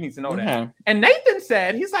woman. And you need to know that. And Nathan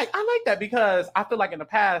said, he's like, I like that because I feel like in the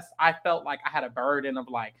past, I felt like I had a burden of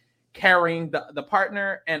like, carrying the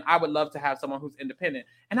partner, and I would love to have someone who's independent.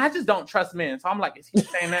 And I just don't trust men. So I'm like, is he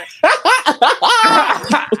saying that?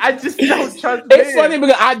 I just don't trust men. It's funny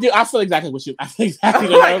because I feel exactly what you I feel exactly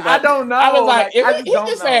what like, I don't know. I was like, if he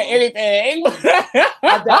just saying anything.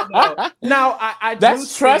 I don't know. Now I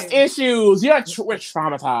that's trust issues. We're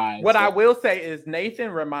traumatized. What I will say is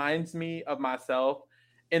Nathan reminds me of myself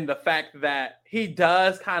in the fact that he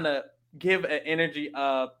does kind of give an energy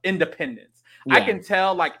of independence. Yeah. I can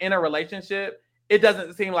tell, like, in a relationship, it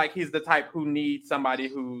doesn't seem like he's the type who needs somebody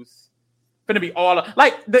who's going to be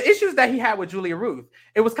like, the issues that he had with Julia Ruth,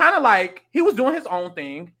 it was kind of like he was doing his own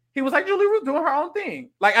thing. He was like, Julia Ruth doing her own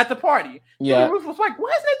thing, like, at the party. Yeah. Julia Ruth was like,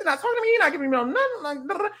 why is Nathan not talking to me? You're not giving me no nothing. Like,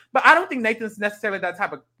 blah, blah. But I don't think Nathan's necessarily that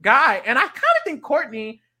type of guy. And I kind of think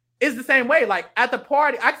Courtney is the same way. Like, at the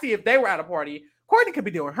party, I see if they were at a party, Courtney could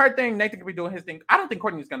be doing her thing. Nathan could be doing his thing. I don't think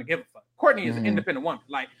Courtney is going to give a fuck. Courtney is an independent woman.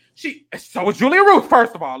 Like, so is Julia Ruth,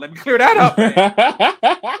 first of all. Let me clear that up.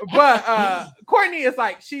 But Courtney is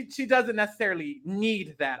like, she doesn't necessarily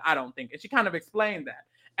need that, I don't think. And she kind of explained that.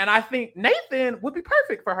 And I think Nathan would be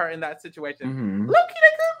perfect for her in that situation. Mm-hmm. Look,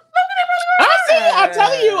 I'm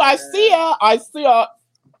telling you, I see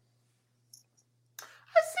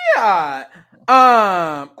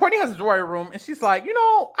her. Courtney has a drawing room and she's like,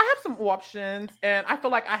 I have some options and I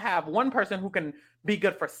feel like I have one person who can be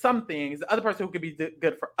good for some things, the other person who could be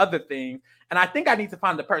good for other things. And I think I need to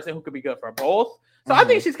find the person who could be good for both. So I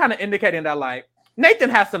think she's kind of indicating that, like,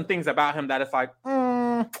 Nathan has some things about him that it's like,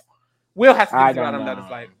 Will has some things about him that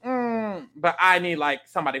it's like, but I need, like,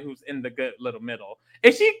 somebody who's in the good little middle.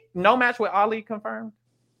 Is she no match with Ali confirmed?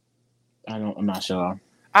 I'm not sure.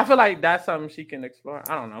 I feel like that's something she can explore.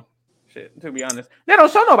 I don't know. Shit, to be honest, they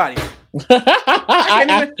don't show nobody.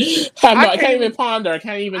 I can't even ponder. I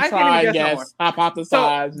can't even try and guess,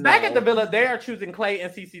 hypothesize. So, back at the villa, they are choosing Clay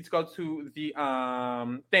and Cece to go to the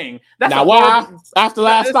thing. That's now why? After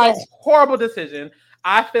last night, horrible decision.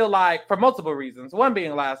 I feel like for multiple reasons. One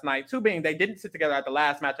being last night. Two being they didn't sit together at the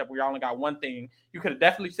last matchup where you only got one thing. You could have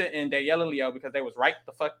definitely sit in Danielle and Leo because they was right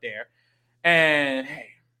the fuck there. And hey,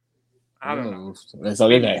 I don't know. And so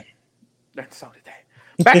did they. That's so did they.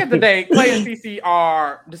 Back at the day, Clay and Cece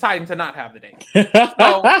are deciding to not have the date.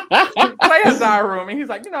 So Clay has our room, and he's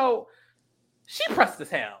like, she pressed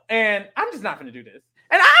as hell, and I'm just not going to do this.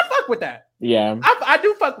 And I fuck with that. Yeah, I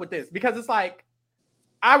do fuck with this because it's like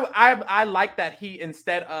I like that he,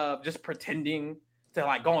 instead of just pretending to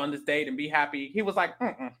like go on this date and be happy, he was like,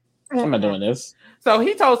 I'm not doing this. So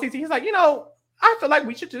he told Cece, he's like, I feel like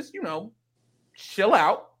we should just chill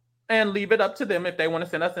out. And leave it up to them if they want to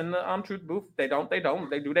send us in the truth booth. If they don't, they don't.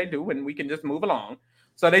 They do, and we can just move along.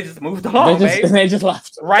 So they just moved along, they just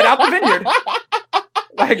left. Right out the vineyard.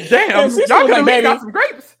 Like, damn, y'all could have got some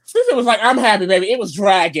grapes. Cece was like, I'm happy, baby. It was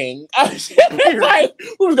dragging. Like,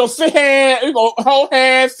 we was going to sit here, we going to hold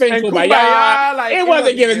hands, sing Kumbaya. Like, it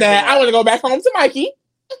wasn't giving that. I want to go back home to Mikey.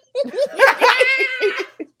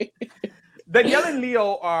 Danielle and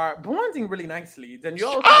Leo are bonding really nicely. I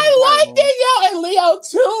like Danielle and Leo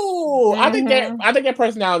too. Mm-hmm. I think their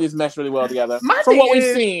personalities mesh really well together. From what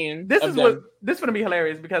we've seen, this is going to be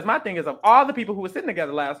hilarious because my thing is, of all the people who were sitting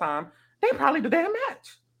together last time, they probably the damn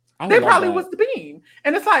match. They probably was the beam,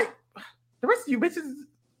 and it's like the rest of you bitches,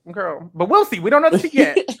 girl. But we'll see. We don't know the shit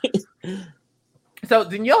yet. So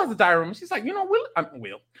Danielle has a diary room. She's like,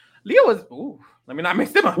 Will. Leo is. Ooh. Let me not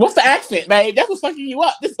mix them up. What's the accent, babe? That's what's fucking you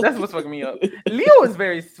up. That's what's fucking me up. Leo is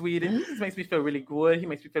very sweet, and he just makes me feel really good. He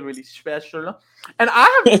makes me feel really special. And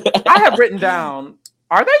I have written down,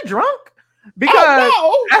 are they drunk? Because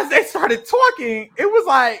as they started talking, it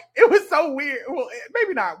was so weird. Well,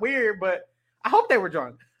 maybe not weird, but I hope they were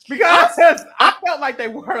drunk. Because I felt like they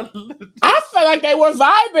were. I felt like they were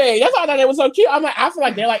vibing. That's why I thought they were so cute. I'm like, I feel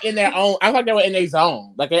like they're like in their own. I feel like they were in their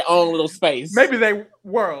zone, like their own little space. Maybe they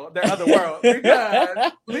were their other world.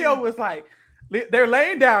 Because Leo was like, they're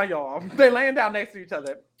laying down, y'all. They're laying down next to each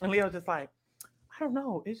other, and Leo's just like, I don't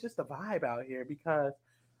know. It's just a vibe out here because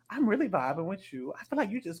I'm really vibing with you. I feel like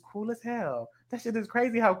you're just cool as hell. That shit is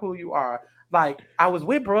crazy how cool you are. Like I was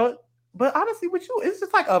with Brooke, but honestly, with you, it's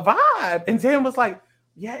just like a vibe. And Jen was like,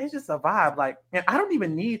 yeah, it's just a vibe. Like, and I don't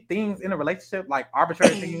even need things in a relationship, like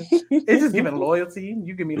arbitrary things. It's just giving loyalty.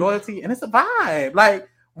 You give me loyalty, and it's a vibe. Like,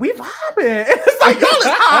 we vibing. It's like, y'all is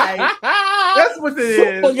high. That's what it is.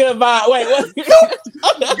 Super good vibe. Wait, what?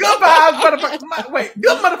 Good vibes, motherfucking. Wait,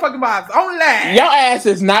 good motherfucking vibes. Only. Your ass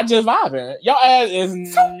is not just vibing. Your ass is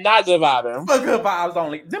not just vibing. For good vibes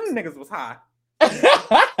only. Them niggas was high.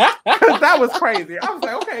 That was crazy. I was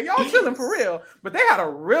like, okay, y'all chilling for real, but they had a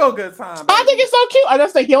real good time. Baby. I think it's so cute. I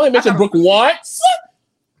just think he only mentioned Brooke once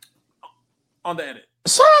on the edit.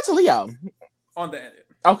 Shout out to Leo on the edit.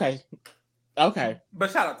 Okay, but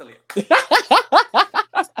shout out to Leo.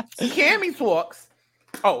 Cammy talks.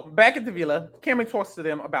 Oh, back at the villa, Cammy talks to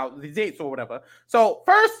them about the dates or whatever. So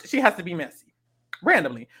first, she has to be messy,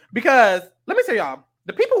 randomly, because let me tell y'all,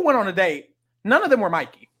 the people who went on a date, none of them were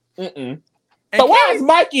Mikey. So why is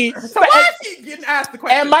Mikey? So why is he getting asked the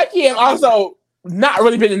question? And Mikey has also not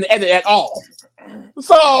really been in the edit at all.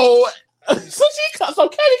 So Katie comes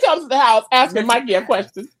to the house asking Mikey a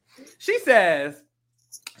question. She says,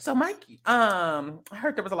 "So Mikey, I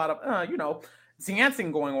heard there was a lot of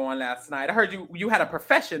dancing going on last night. I heard you had a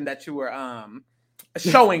profession that you were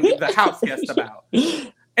showing the house guest about.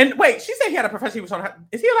 And wait, she said he had a profession. He was on.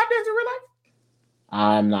 Is he a lap dancer in real life?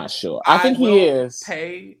 I'm not sure. I think he is.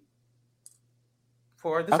 Pay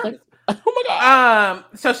for the service. Oh my god.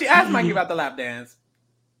 So she asked Mikey about the lap dance,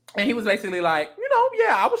 and he was basically like,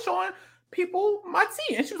 yeah, I was showing people my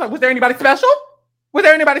tea, and she was like, was there anybody special? Was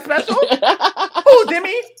there anybody special? Who,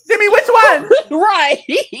 Demi? Demi, which one? Right.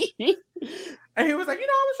 And he was like, I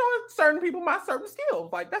was showing certain people my certain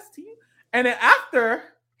skills. Like, that's tea. And then after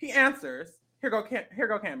he answers, here go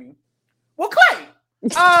Cammy. Well, Clay,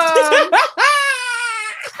 how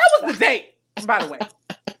was the date, by the way?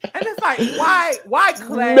 And it's like, why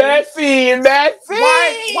Clay? Messy.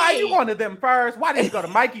 Why you wanted them first? Why didn't you go to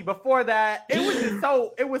Mikey before that? It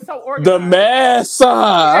was so organized. The mess. She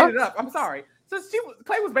ended up. I'm sorry. So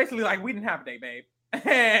Clay was basically like, we didn't have a date, babe.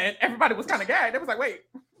 And everybody was kind of gagged. They was like, wait,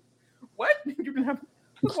 what? You didn't have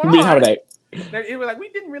a date. It was like, we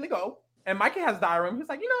didn't really go. And Mikey has diary room. He was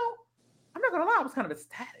like, I'm not gonna lie, I was kind of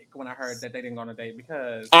ecstatic when I heard that they didn't go on a date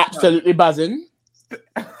because absolutely buzzing.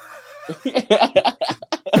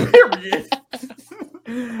 Period.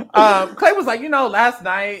 Clay was like, last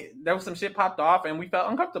night there was some shit popped off and we felt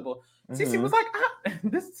uncomfortable. Cece was like,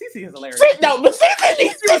 this Cece is hilarious. No, but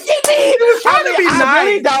Cece was trying to be nice. I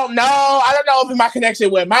really don't know. I don't know if my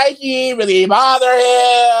connection with Mikey really bothered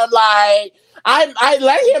him. Like, I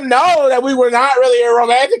let him know that we were not really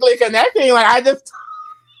romantically connecting. Like, I just...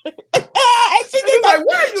 and she did like,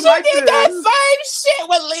 why are you like this? That same shit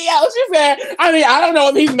with Leo. She said, I mean, I don't know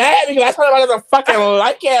if he's mad because I told him I don't fucking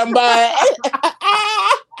like him, but...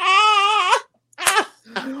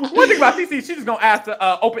 One thing about CC, she's just gonna ask an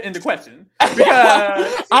open-ended question because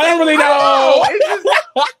I don't really know.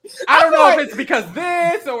 I don't know if it's because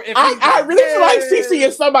this or if I really feel like CC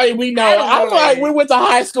is somebody we know. I feel like we went to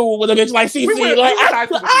high school with a bitch like CC.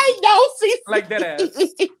 I know CC like that ass.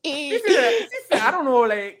 She said, I don't know.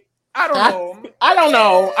 Like I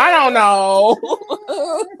don't know.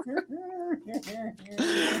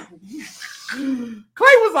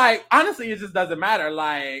 Clay was like, honestly, it just doesn't matter.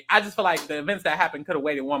 Like, I just feel like the events that happened could have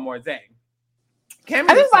waited one more day. At the end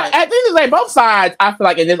of the day, both sides, I feel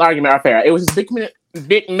like in this argument are fair. It was just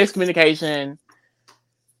big miscommunication.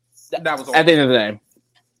 That was at the end of the day.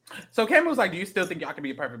 So Cameron was like, "Do you still think y'all can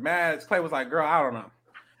be a perfect match?" Clay was like, "Girl, I don't know."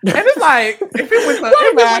 And it's like, if it went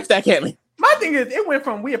that Cameron. My thing is, it went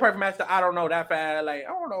from we a perfect match to I don't know that fast. Like, I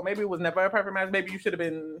don't know, maybe it was never a perfect match. Maybe you should have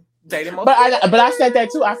been dating most. But I said that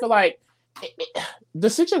too. I feel like the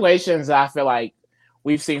situations that I feel like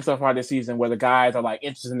we've seen so far this season where the guys are like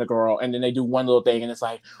interested in the girl and then they do one little thing and it's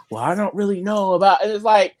like, well, I don't really know about. And it's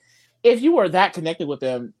like, if you were that connected with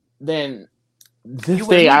them, then this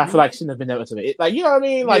thing I feel like shouldn't have been able to it. Like, you know what I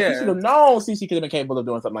mean? Like, you should have known CC could have been capable of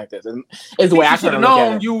doing something like this. And it's the way I should have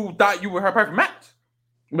known you thought you were her perfect match.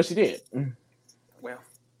 But she did. Well,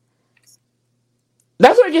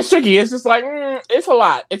 that's when it gets tricky. It's just like, it's a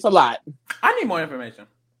lot. It's a lot. I need more information.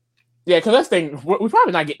 Yeah, because this thing, we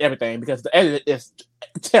probably not get everything because the edit is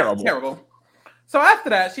terrible. Terrible. So after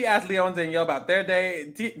that, she asked Leo and Danielle about their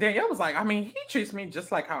day. Danielle was like, I mean, he treats me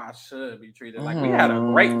just like how I should be treated. Like, we had a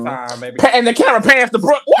great time, baby. And the camera pans to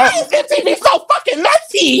Brooke. Why is MTV so fucking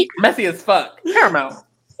messy? Messy as fuck. Paramount.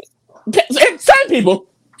 Same people.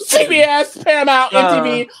 CBS, Paramount,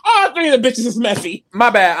 MTV, all three of the bitches is messy. My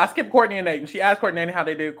bad. I skipped Courtney and Nathan. She asked Courtney and Nathan how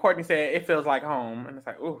they did. Courtney said, it feels like home. And it's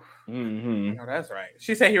like, ooh. No, that's right.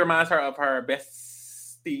 She said he reminds her of her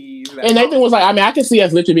besties. And Nathan was like, I mean, I can see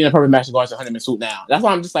us literally being a perfect match going to Honeyman Suit now. That's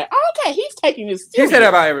why I'm just like, oh, okay, he's taking this serious. He said that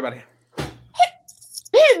about everybody. He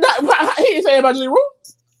didn't say that about Julia Rue.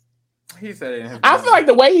 He said it. I feel like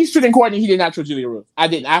the way he's treating Courtney, he did not treat Julia Rue. I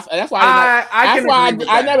didn't. That's why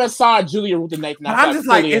I never saw Julia Rue and Nathan. I'm just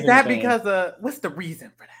like, is that because of what's the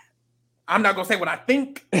reason for that? I'm not gonna say what I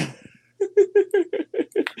think.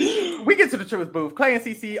 We get to the truth booth. Clay and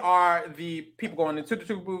CC are the people going into the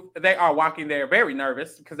truth booth. They are walking there very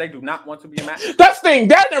nervous because they do not want to be a match. That's the thing.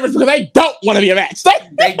 They're nervous because they don't want to be a match.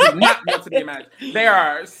 They do not want to be a match. They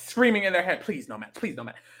are screaming in their head, please no match, please no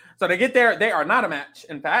match. So they get there. They are not a match,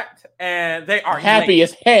 in fact, and they are happy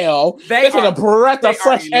as hell. They are a breath of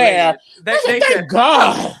fresh air. Thank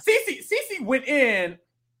God. Cece went in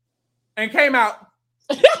and came out.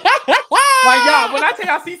 Like, y'all, when I tell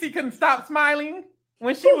y'all Cece couldn't stop smiling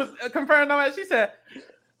when she was confirming no match, she said,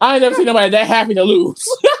 I ain't never seen nobody that happy to lose.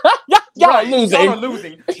 Y'all are losing. Y'all are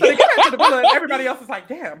losing. So they get back to the villa and everybody else is like,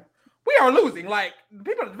 damn. We are losing. Like, the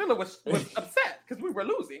people at the villa was upset because we were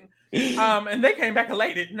losing. And they came back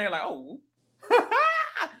elated and they're like, oh.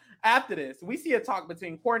 After this, we see a talk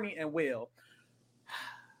between Courtney and Will.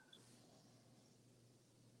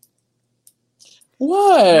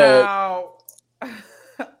 What? Now,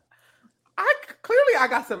 I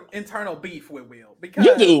got some internal beef with Will because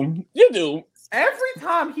you do. Every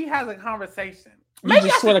time he has a conversation, you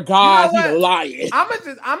just swear to God, he's lying. I'm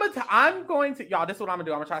going to, y'all, this is what I'm gonna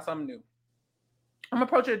do. I'm gonna try something new. I'm gonna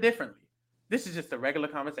approach it differently. This is just a regular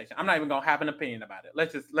conversation. I'm not even gonna have an opinion about it.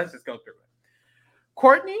 Let's just go through it.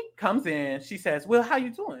 Courtney comes in. She says, "Will, how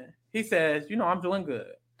you doing?" He says, "I'm doing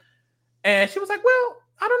good." And she was like, "Well,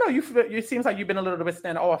 I don't know. It seems like you've been a little bit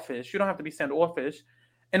standoffish. You don't have to be standoffish."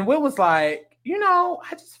 And Will was like, I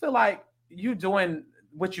just feel like you doing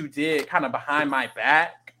what you did kind of behind my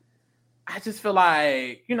back. I just feel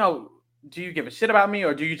like, do you give a shit about me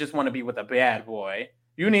or do you just want to be with a bad boy?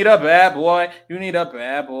 You need a bad boy. You need a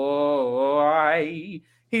bad boy.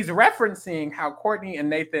 He's referencing how Courtney and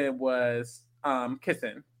Nathan was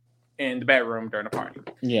kissing in the bedroom during the party.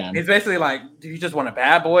 Yeah. It's basically like, do you just want a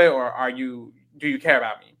bad boy or do you care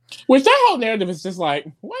about me? Which that whole narrative is just like,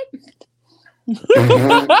 what?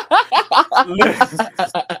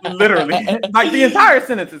 Literally. Like the entire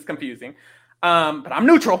sentence is confusing. But I'm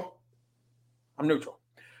neutral.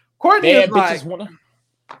 Courtney is like,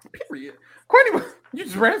 period. You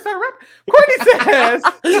just ran started rapping. Courtney says,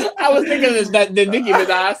 I was thinking of that the Nicki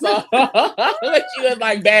Minaj song. She was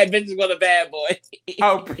like, bad bitches go to bad boy.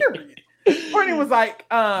 Oh, period. Courtney was like,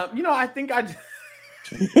 I think I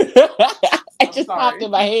just popped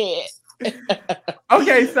in my head.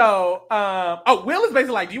 Okay, so Will is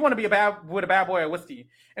basically like, do you want to be a bad boy or what's the?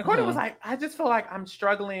 And Courtney was like, I just feel like I'm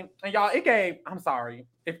struggling. And y'all, I'm sorry.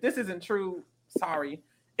 If this isn't true, sorry.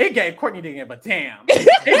 It gave Courtney didn't give a damn.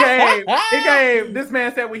 It gave this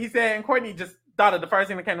man said what he said, and Courtney just thought of the first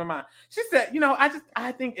thing that came to mind. She said,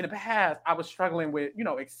 I think in the past I was struggling with,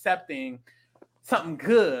 accepting something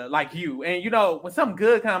good like you. And when something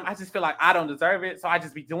good comes, I just feel like I don't deserve it. So I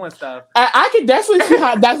just be doing stuff. I can definitely see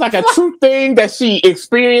how that's like a true thing that she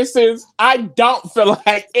experiences. I don't feel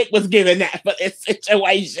like it was given that for this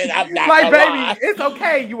situation. I'm not like, baby, lie. It's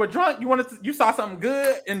okay. You were drunk. You saw something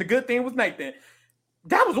good, and the good thing was Nathan.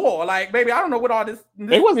 That was all. Like, baby, I don't know what all this.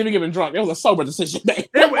 They wasn't even giving drunk. It was a sober decision.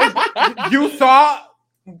 You saw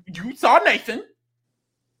Nathan.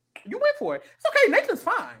 You went for it. It's okay. Nathan's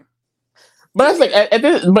fine. But it's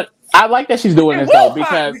like, but I like that she's doing this though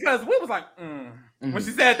because Will was like, when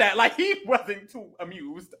she said that, like he wasn't too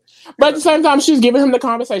amused. But at the same time, she's giving him the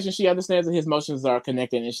conversation. She understands that his emotions are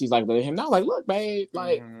connected, and she's like letting him know, like, look, babe,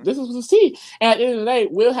 like this is the see. And at the end of the day,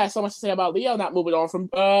 Will has so much to say about Leo not moving on from.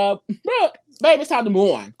 Babe, it's time to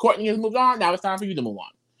move on. Courtney has moved on. Now it's time for you to move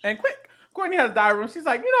on. And quick, Courtney has a diary room. She's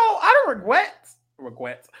like, I don't regret.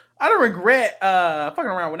 I don't regret fucking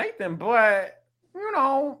around with Nathan, but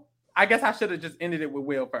I guess I should have just ended it with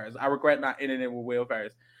Will first. I regret not ending it with Will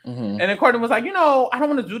first. And then Courtney was like, I don't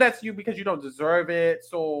want to do that to you because you don't deserve it.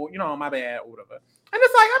 So, my bad or whatever. And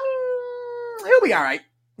it's like, he'll be all right.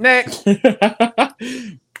 Next.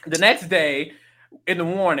 The next day in the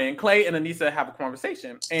morning, Clay and Anissa have a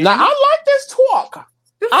conversation. And now, I like this talk.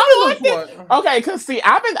 I like it. Okay, because see,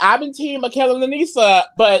 I've been team Michaela and Anissa,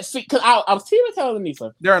 but see, because I was team Michaela and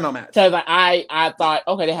Anissa. There are no match. Because I thought,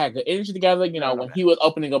 okay, they had good energy together. When he was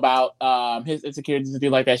opening about his insecurities and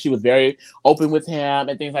things like that, she was very open with him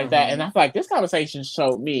and things like that. And I feel like this conversation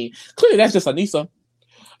showed me clearly that's just Anissa.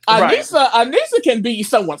 Anissa can be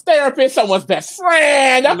someone's therapist, someone's best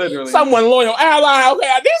friend, someone's loyal ally. Okay,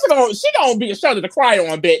 Anissa gonna be a shoulder to cry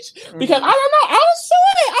on, bitch. Because I don't know, I was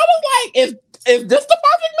seeing it. I was like, is this the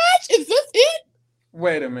perfect match? Is this it?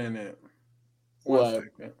 Wait a minute. One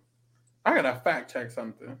second. I gotta fact check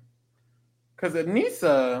something. Because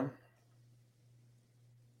Anissa.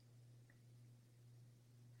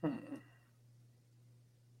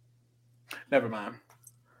 Never mind.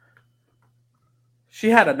 She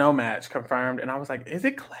had a no match confirmed, and I was like, is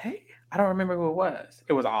it Clay? I don't remember who it was.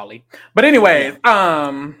 It was Ollie. But anyways,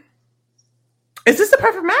 is this the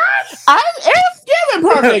perfect match? It's given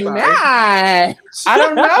perfect match. I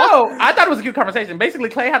don't know. I thought it was a good conversation. Basically,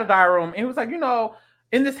 Clay had a diary room, and he was like,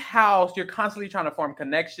 in this house, you're constantly trying to form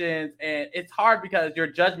connections, and it's hard because your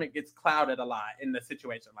judgment gets clouded a lot in a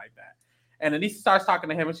situation like that. And Anissa starts talking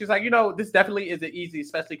to him, and she's like, this definitely isn't easy,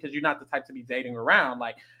 especially because you're not the type to be dating around.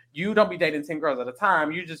 Like, you don't be dating 10 girls at a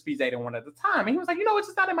time. You just be dating one at a time. And he was like, it's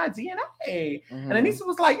just not in my DNA. And Anissa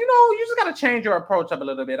was like, you just got to change your approach up a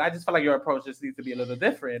little bit. I just feel like your approach just needs to be a little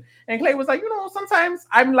different. And Clay was like, sometimes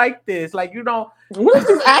I'm like this. Like, what is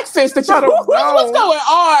this accent that you don't know? What's going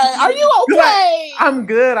on? Are you okay? I'm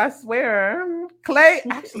good, I swear. Clay,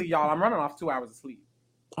 actually, y'all, I'm running off 2 hours of sleep.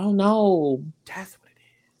 Oh, no. That's what it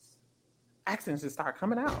is. Accents just start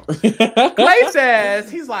coming out. Clay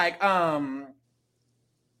says, he's like,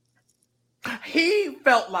 he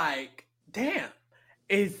felt like, damn,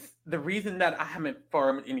 is the reason that I haven't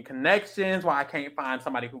formed any connections, why I can't find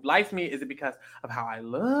somebody who likes me, is it because of how I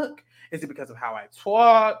look? Is it because of how I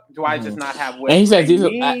talk? Do I just not have what and he says these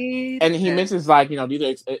need? And he mentions like, these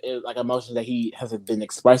are like emotions that he hasn't been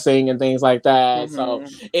expressing and things like that. So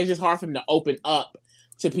it's just hard for him to open up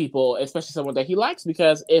to people, especially someone that he likes,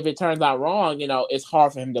 because if it turns out wrong, it's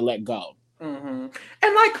hard for him to let go.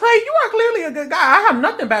 And like, Clay, you are clearly a good guy. I have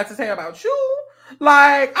nothing bad to say about you.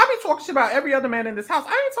 Like, I be talking shit about every other man in this house.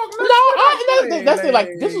 I ain't talking about that's it. Like,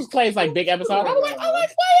 this was Clay's like big episode. I was like, Clay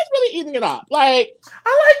is really eating it up. Like,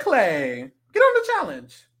 I like Clay. Get on the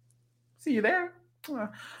challenge. See you there. Clay,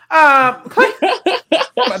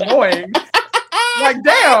 I'm annoying. Like,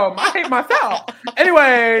 damn, I hate myself.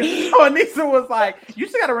 Anyway, so Anissa was like, you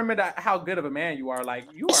just got to remember that how good of a man you are. Like,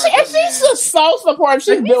 you are. She's just so supportive.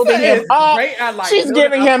 She's building him up. She's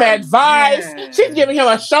giving him advice. Man. She's giving him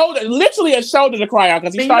literally a shoulder to cry on,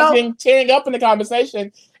 because he starts tearing up in the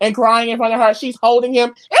conversation and crying in front of her. She's holding him.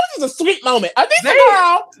 It was just a sweet moment.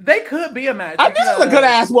 They could be a match. Anissa is a good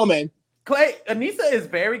ass woman. Anissa is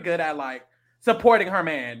very good at like supporting her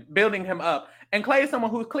man, building him up. And Clay is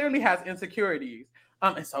someone who clearly has insecurities.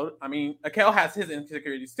 And so, I mean, Akel has his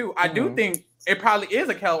insecurities too. I do think it probably is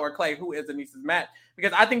Akel or Clay who is Anissa's match,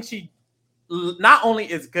 because I think she not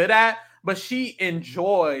only is good at, but she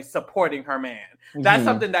enjoys supporting her man. That's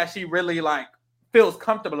something that she really like feels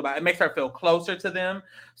comfortable about. It makes her feel closer to them.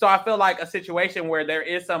 So I feel like a situation where there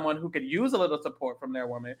is someone who could use a little support from their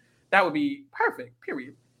woman, that would be perfect,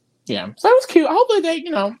 period. Yeah, so that was cute. Hopefully they,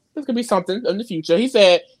 this could be something in the future. He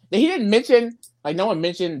said that he didn't mention, like, no one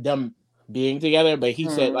mentioned them being together, but he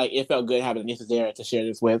said, like, it felt good having Anissa there to share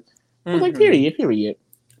this with. I was like, period.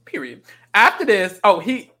 After this,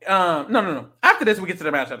 no. After this, we get to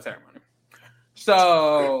the matchup ceremony.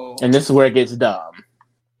 So... And this is where it gets dumb.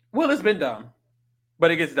 Well, it's been dumb,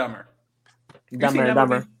 but it gets dumber. Dumber and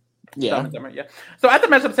dumber. Yeah. Dumber. So at the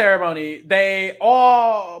matchup ceremony, they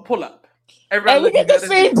all pull up. And we get to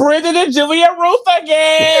see Brendan and Julia Ruth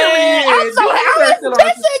again. I'm so happy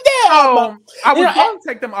to see them. I was going to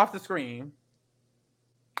take them off the screen.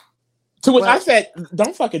 To which I said,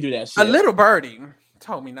 don't fucking do that shit. A little birdie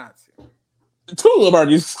told me not to. 2 little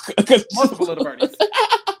birdies. Multiple little birdies.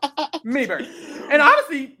 Me birdie. And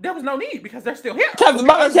honestly, there was no need because they're still here. Because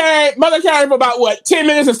Mother carried for about, 10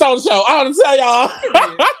 minutes and stole the show. I want to tell y'all. It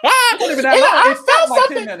wasn't even that long. It felt like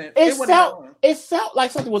 10 minutes. It felt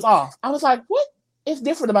like something was off. I was like, what is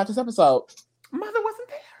different about this episode? Mother wasn't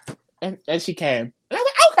there. And she came. And I was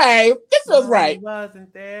like, okay, this feels right.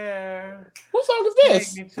 Wasn't there. What song is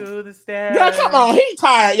this? Take me to the stairs. Girl, come on. He's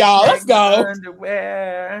tired, y'all. Let's go.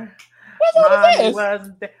 Underwear. What song is this?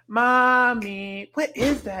 Wasn't there. Mommy. What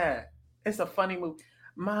is that? It's a funny movie.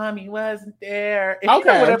 Mommy wasn't there. If you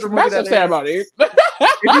know whatever movie that is,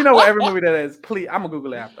 if you know whatever movie that is, please, I'm gonna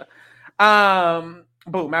Google it after.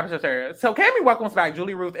 Boom, matchup area. So Cammy welcomes back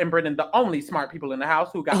Julie Ruth and Brendan, the only smart people in the house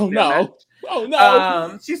who got match.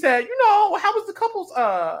 She said, how was the couples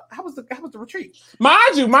how was the retreat?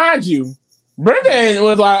 Mind you, Brendan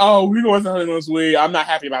was like, oh, we going to honeymoon suite. I'm not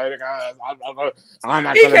happy about it because I'm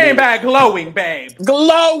not. He came back glowing, babe.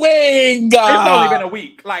 Glowing. It's only been a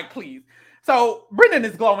week. Like, please. So Brendan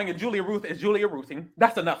is glowing and Julia Ruth is Julia Ruthing.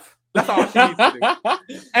 That's enough. That's all she needs to do.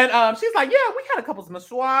 And she's like, yeah, we had a couple's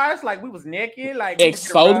massage. Like, we was naked. Like,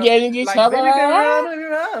 exfoliating each other. Get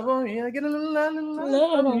a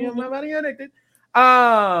little my body addicted.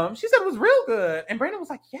 She said it was real good. And Brandon was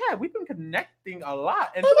like, yeah, we've been connecting a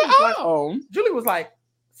lot. And Julie was like,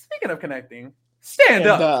 speaking of connecting, stand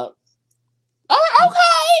up. Oh,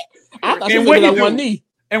 okay. I thought she was on one knee.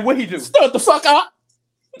 And what he do? Stood the fuck up.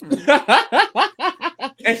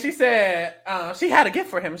 And she said she had a gift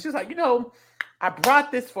for him. She was like, I brought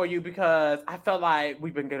this for you because I felt like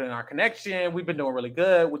we've been getting our connection. We've been doing really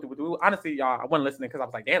good. Honestly, y'all, I wasn't listening because I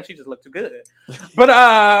was like, damn, she just looked too good. But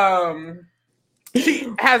she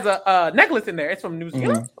has a necklace in there. It's from New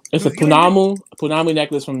Zealand. It's a Punami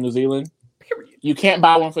necklace from New Zealand. Period. You can't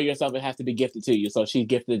buy one for yourself. It has to be gifted to you. So she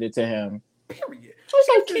gifted it to him. Period. So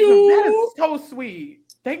cute. That is so sweet.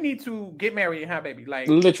 They need to get married and have a baby. Like,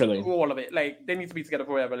 literally. All of it. Like, they need to be together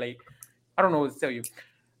forever. Like, I don't know what to tell you.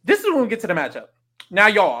 This is when we get to the matchup. Now,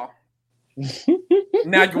 y'all.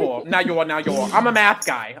 Now, y'all. I'm a math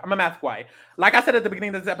guy. Like I said at the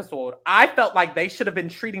beginning of this episode, I felt like they should have been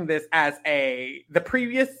treating this as the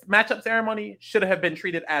previous matchup ceremony should have been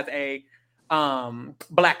treated as a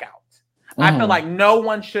blackout. I feel like no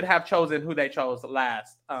one should have chosen who they chose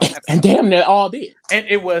last. And damn, they all did. And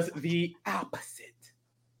it was the opposite.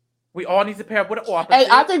 We all need to pair up with an opposite.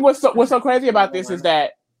 And I think what's so crazy about this is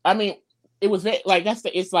that, I mean, it was like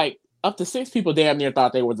it's like up to 6 people damn near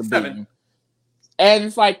thought they were the 7. beam. And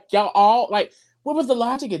it's like y'all all like, what was the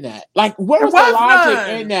logic in that? Like, where was the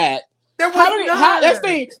logic in that? There was none. That's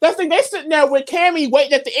the thing. They sitting there with Cammy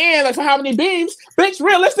waiting at the end, like, for how many beams? Bitch,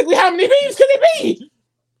 realistically, how many beams could it be?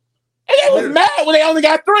 And they was mad when they only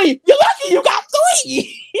got 3. You're lucky you got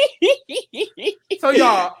 3. So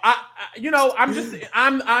y'all,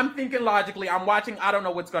 I'm thinking logically. I'm watching. I don't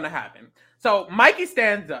know what's going to happen. So Mikey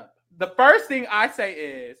stands up. The first thing I say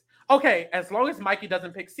is, okay, as long as Mikey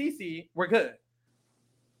doesn't pick Cece, we're good.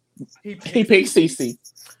 He picked Cece.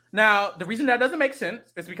 Now, the reason that doesn't make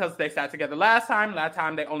sense is because they sat together last time. Last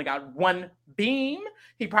time they only got 1 beam.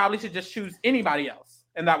 He probably should just choose anybody else,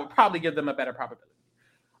 and that would probably give them a better probability.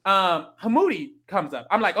 Hamoudi comes up.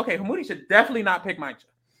 I'm like, okay, Hamoudi should definitely not pick Maicha.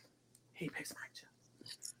 He picks Maicha.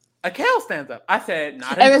 Akel stands up. I said,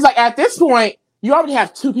 not. And it's like, at this point, you already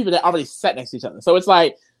have 2 people that already sat next to each other. So it's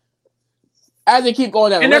like, as they keep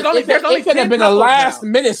going down, and it could have been a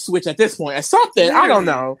last-minute switch at this point, or something. Literally. I don't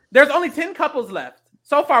know. There's only 10 couples left.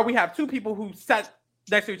 So far, we have 2 people who sat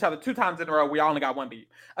next to each other 2 times in a row. We only got 1 beat.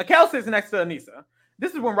 Akel sits next to Anissa.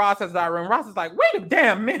 This is when Ross has that room. Ross is like, wait a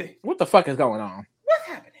damn minute. What the fuck is going on? What's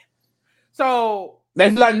happening? So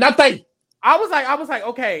They've learned nothing. I was like,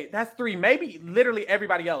 okay, that's 3. Maybe literally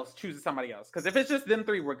everybody else chooses somebody else. Because if it's just them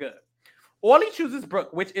 3, we're good. Orly chooses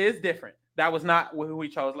Brooke, which is different. That was not who we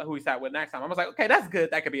chose, who we sat with next time. I was like, okay, that's good.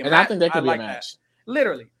 That could be a match. And I think that could be a match. That.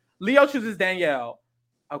 Literally. Leo chooses Danielle.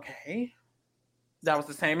 Okay. That was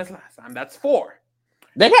the same as last time. That's 4.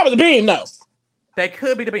 They probably the beam, though. They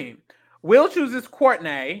could be the beam. Will chooses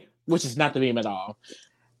Courtney. Which is not the beam at all.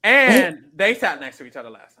 And they sat next to each other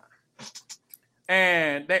last time.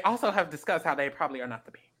 And they also have discussed how they probably are not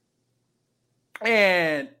the beam.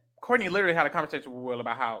 And Courtney literally had a conversation with Will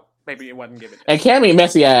about how maybe it wasn't given. And Cammy,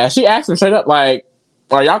 messy ass, she asked him straight up, like,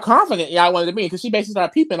 are y'all confident y'all wanted to be? Because she basically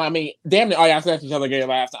started peeping. I mean, damn it, all y'all said each other again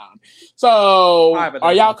last time. So,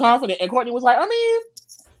 are y'all confident? And Courtney was like, I mean,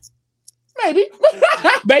 maybe.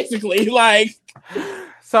 Basically, like.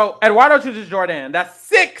 So, Eduardo chooses Jordan. That's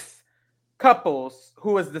 6 couples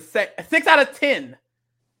who is the 6 out of 10.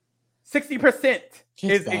 60%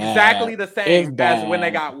 is exactly the same as when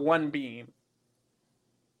they got 1 beam.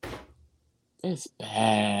 It's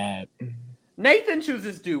bad. Nathan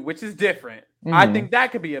chooses Dude, which is different. Mm-hmm. I think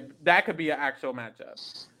that could be an actual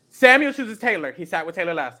matchup. Samuel chooses Taylor. He sat with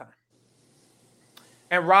Taylor last time.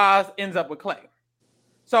 And Roz ends up with Clay.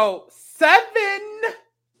 So 7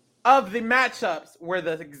 of the matchups were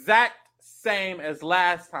the exact same as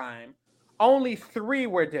last time. Only 3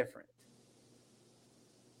 were different.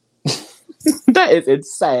 That is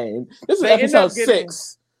insane. This is episode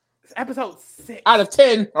 6. Episode 6. Out of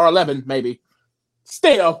 10 or 11, maybe.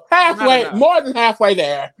 Still, halfway, more than halfway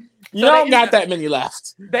there. You don't got that many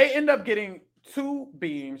left. They end up getting 2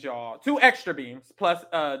 beams, y'all. 2 extra beams, plus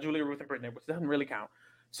Julia, Ruth, and Brittany, which doesn't really count.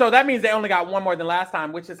 So that means they only got 1 more than last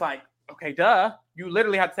time, which is like, okay, duh. You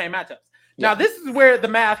literally had the same matchups. Yeah. Now, this is where the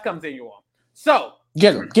math comes in, you all. So.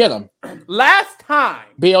 Get them. Last time.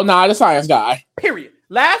 Bill Nye, the science guy. Period.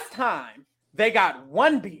 Last time, they got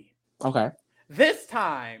 1 beam. Okay. This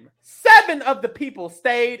time, 7 of the people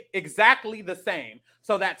stayed exactly the same.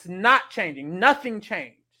 So that's not changing. Nothing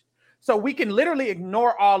changed. So we can literally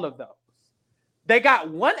ignore all of those. They got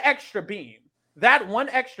 1 extra beam. That 1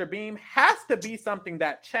 extra beam has to be something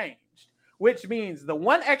that changed, which means the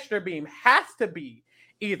 1 extra beam has to be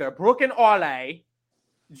either Brooke and Orlay,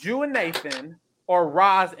 Drew and Nathan, or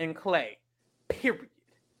Roz and Clay. Period.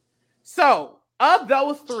 So of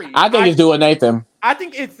those 3, I think it's doing Nathan. I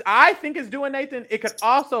think it's doing Nathan. It could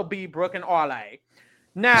also be Brooke and Orlay.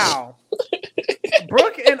 Now,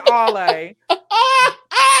 Brooke and Orlay.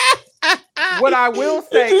 What I will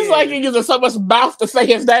say is like he gives us so much mouth to say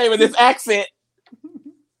his name in this accent.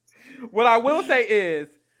 What I will say is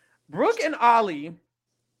Brooke and Ollie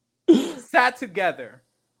sat together.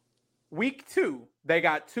 Week 2, they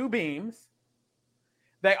got 2 beams.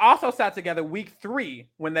 They also sat together week 3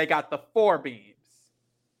 when they got the 4 beams.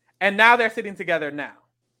 And now they're sitting together now.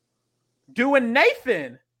 Drew and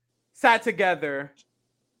Nathan sat together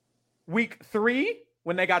week 3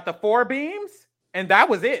 when they got the 4 beams. And that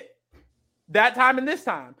was it. That time and this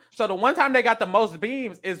time. So the one time they got the most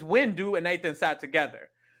beams is when Drew and Nathan sat together.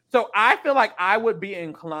 So I feel like I would be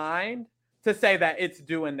inclined to say that it's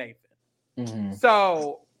Drew and Nathan. Mm-hmm.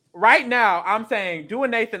 So right now I'm saying Drew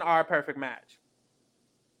and Nathan are a perfect match.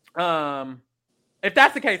 If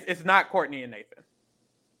that's the case, it's not Courtney and Nathan.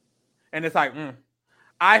 And it's like,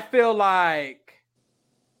 I feel like,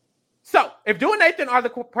 so if Drew and Nathan are the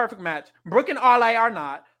perfect match, Brooke and Orlay are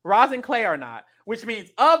not, Roz and Clay are not, which means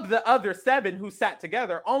of the other 7 who sat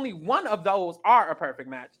together, only 1 of those are a perfect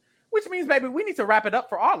match, which means, baby, we need to wrap it up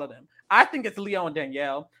for all of them. I think it's Leo and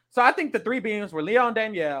Danielle. So I think the 3 beams were Leo and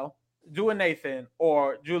Danielle, Drew and Nathan,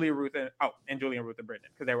 or Julia, Ruth, and Ruth and Brittany,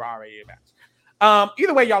 because they were already a match.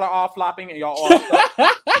 Either way, y'all are all flopping and y'all all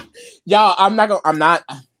y'all,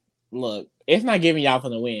 look, it's not giving y'all for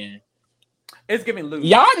the win. It's giving lose.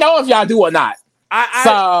 Y'all know if y'all do or not.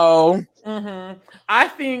 I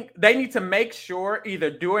think they need to make sure either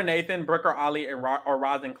Drew or Nathan, Brooke or Ollie, or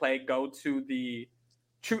Roz and Clay go to the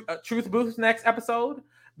Truth Booth next episode,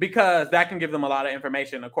 because that can give them a lot of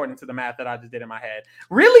information according to the math that I just did in my head.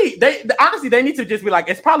 Really, they need to just be like,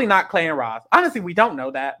 it's probably not Clay and Roz. Honestly, we don't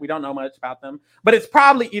know that. We don't know much about them. But it's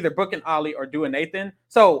probably either Brooke and Ollie or Drew and Nathan.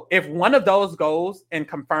 So if one of those goes and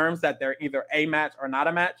confirms that they're either a match or not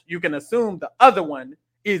a match, you can assume the other one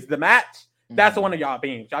is the match. Mm-hmm. That's one of y'all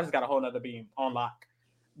beams. Y'all just got a whole nother beam on lock.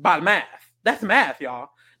 By math. That's math, y'all.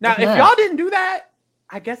 Now, if y'all didn't do that,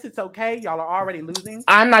 I guess it's okay. Y'all are already losing.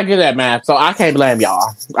 I'm not good at math, so I can't blame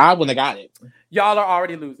y'all. I wouldn't have got it. Y'all are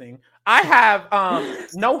already losing. I have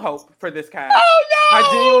no hope for this cast. Oh, no! I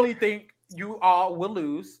genuinely think you all will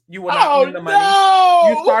lose. You will not win the money. No!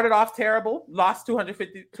 You started off terrible, lost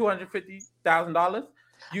 $250,000.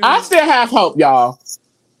 I still have hope, y'all.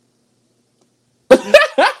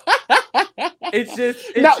 It's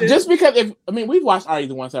just because we've watched Are You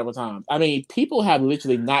the One several times. I mean, people have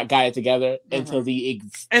literally not got it together until the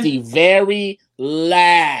very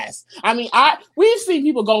last. I mean, we've seen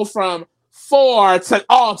people go from 4 to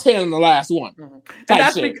all 10 in the last one.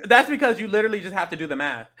 And that's because you literally just have to do the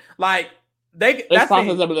math. Like that's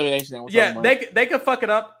process of elimination. They could fuck it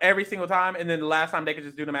up every single time, and then the last time they could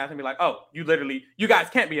just do the math and be like, "Oh, you guys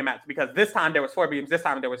can't be a match because this time there was 4 beams, this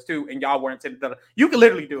time there was 2, and y'all weren't." You could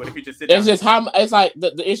literally do it if you just sit down. It's just it's like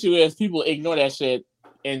the issue is people ignore that shit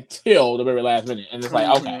until the very last minute, and it's like,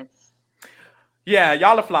 okay. Yeah,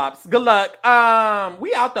 y'all are flops. Good luck.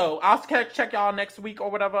 We out though. I'll check y'all next week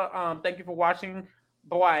or whatever. Thank you for watching.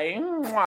 Bye.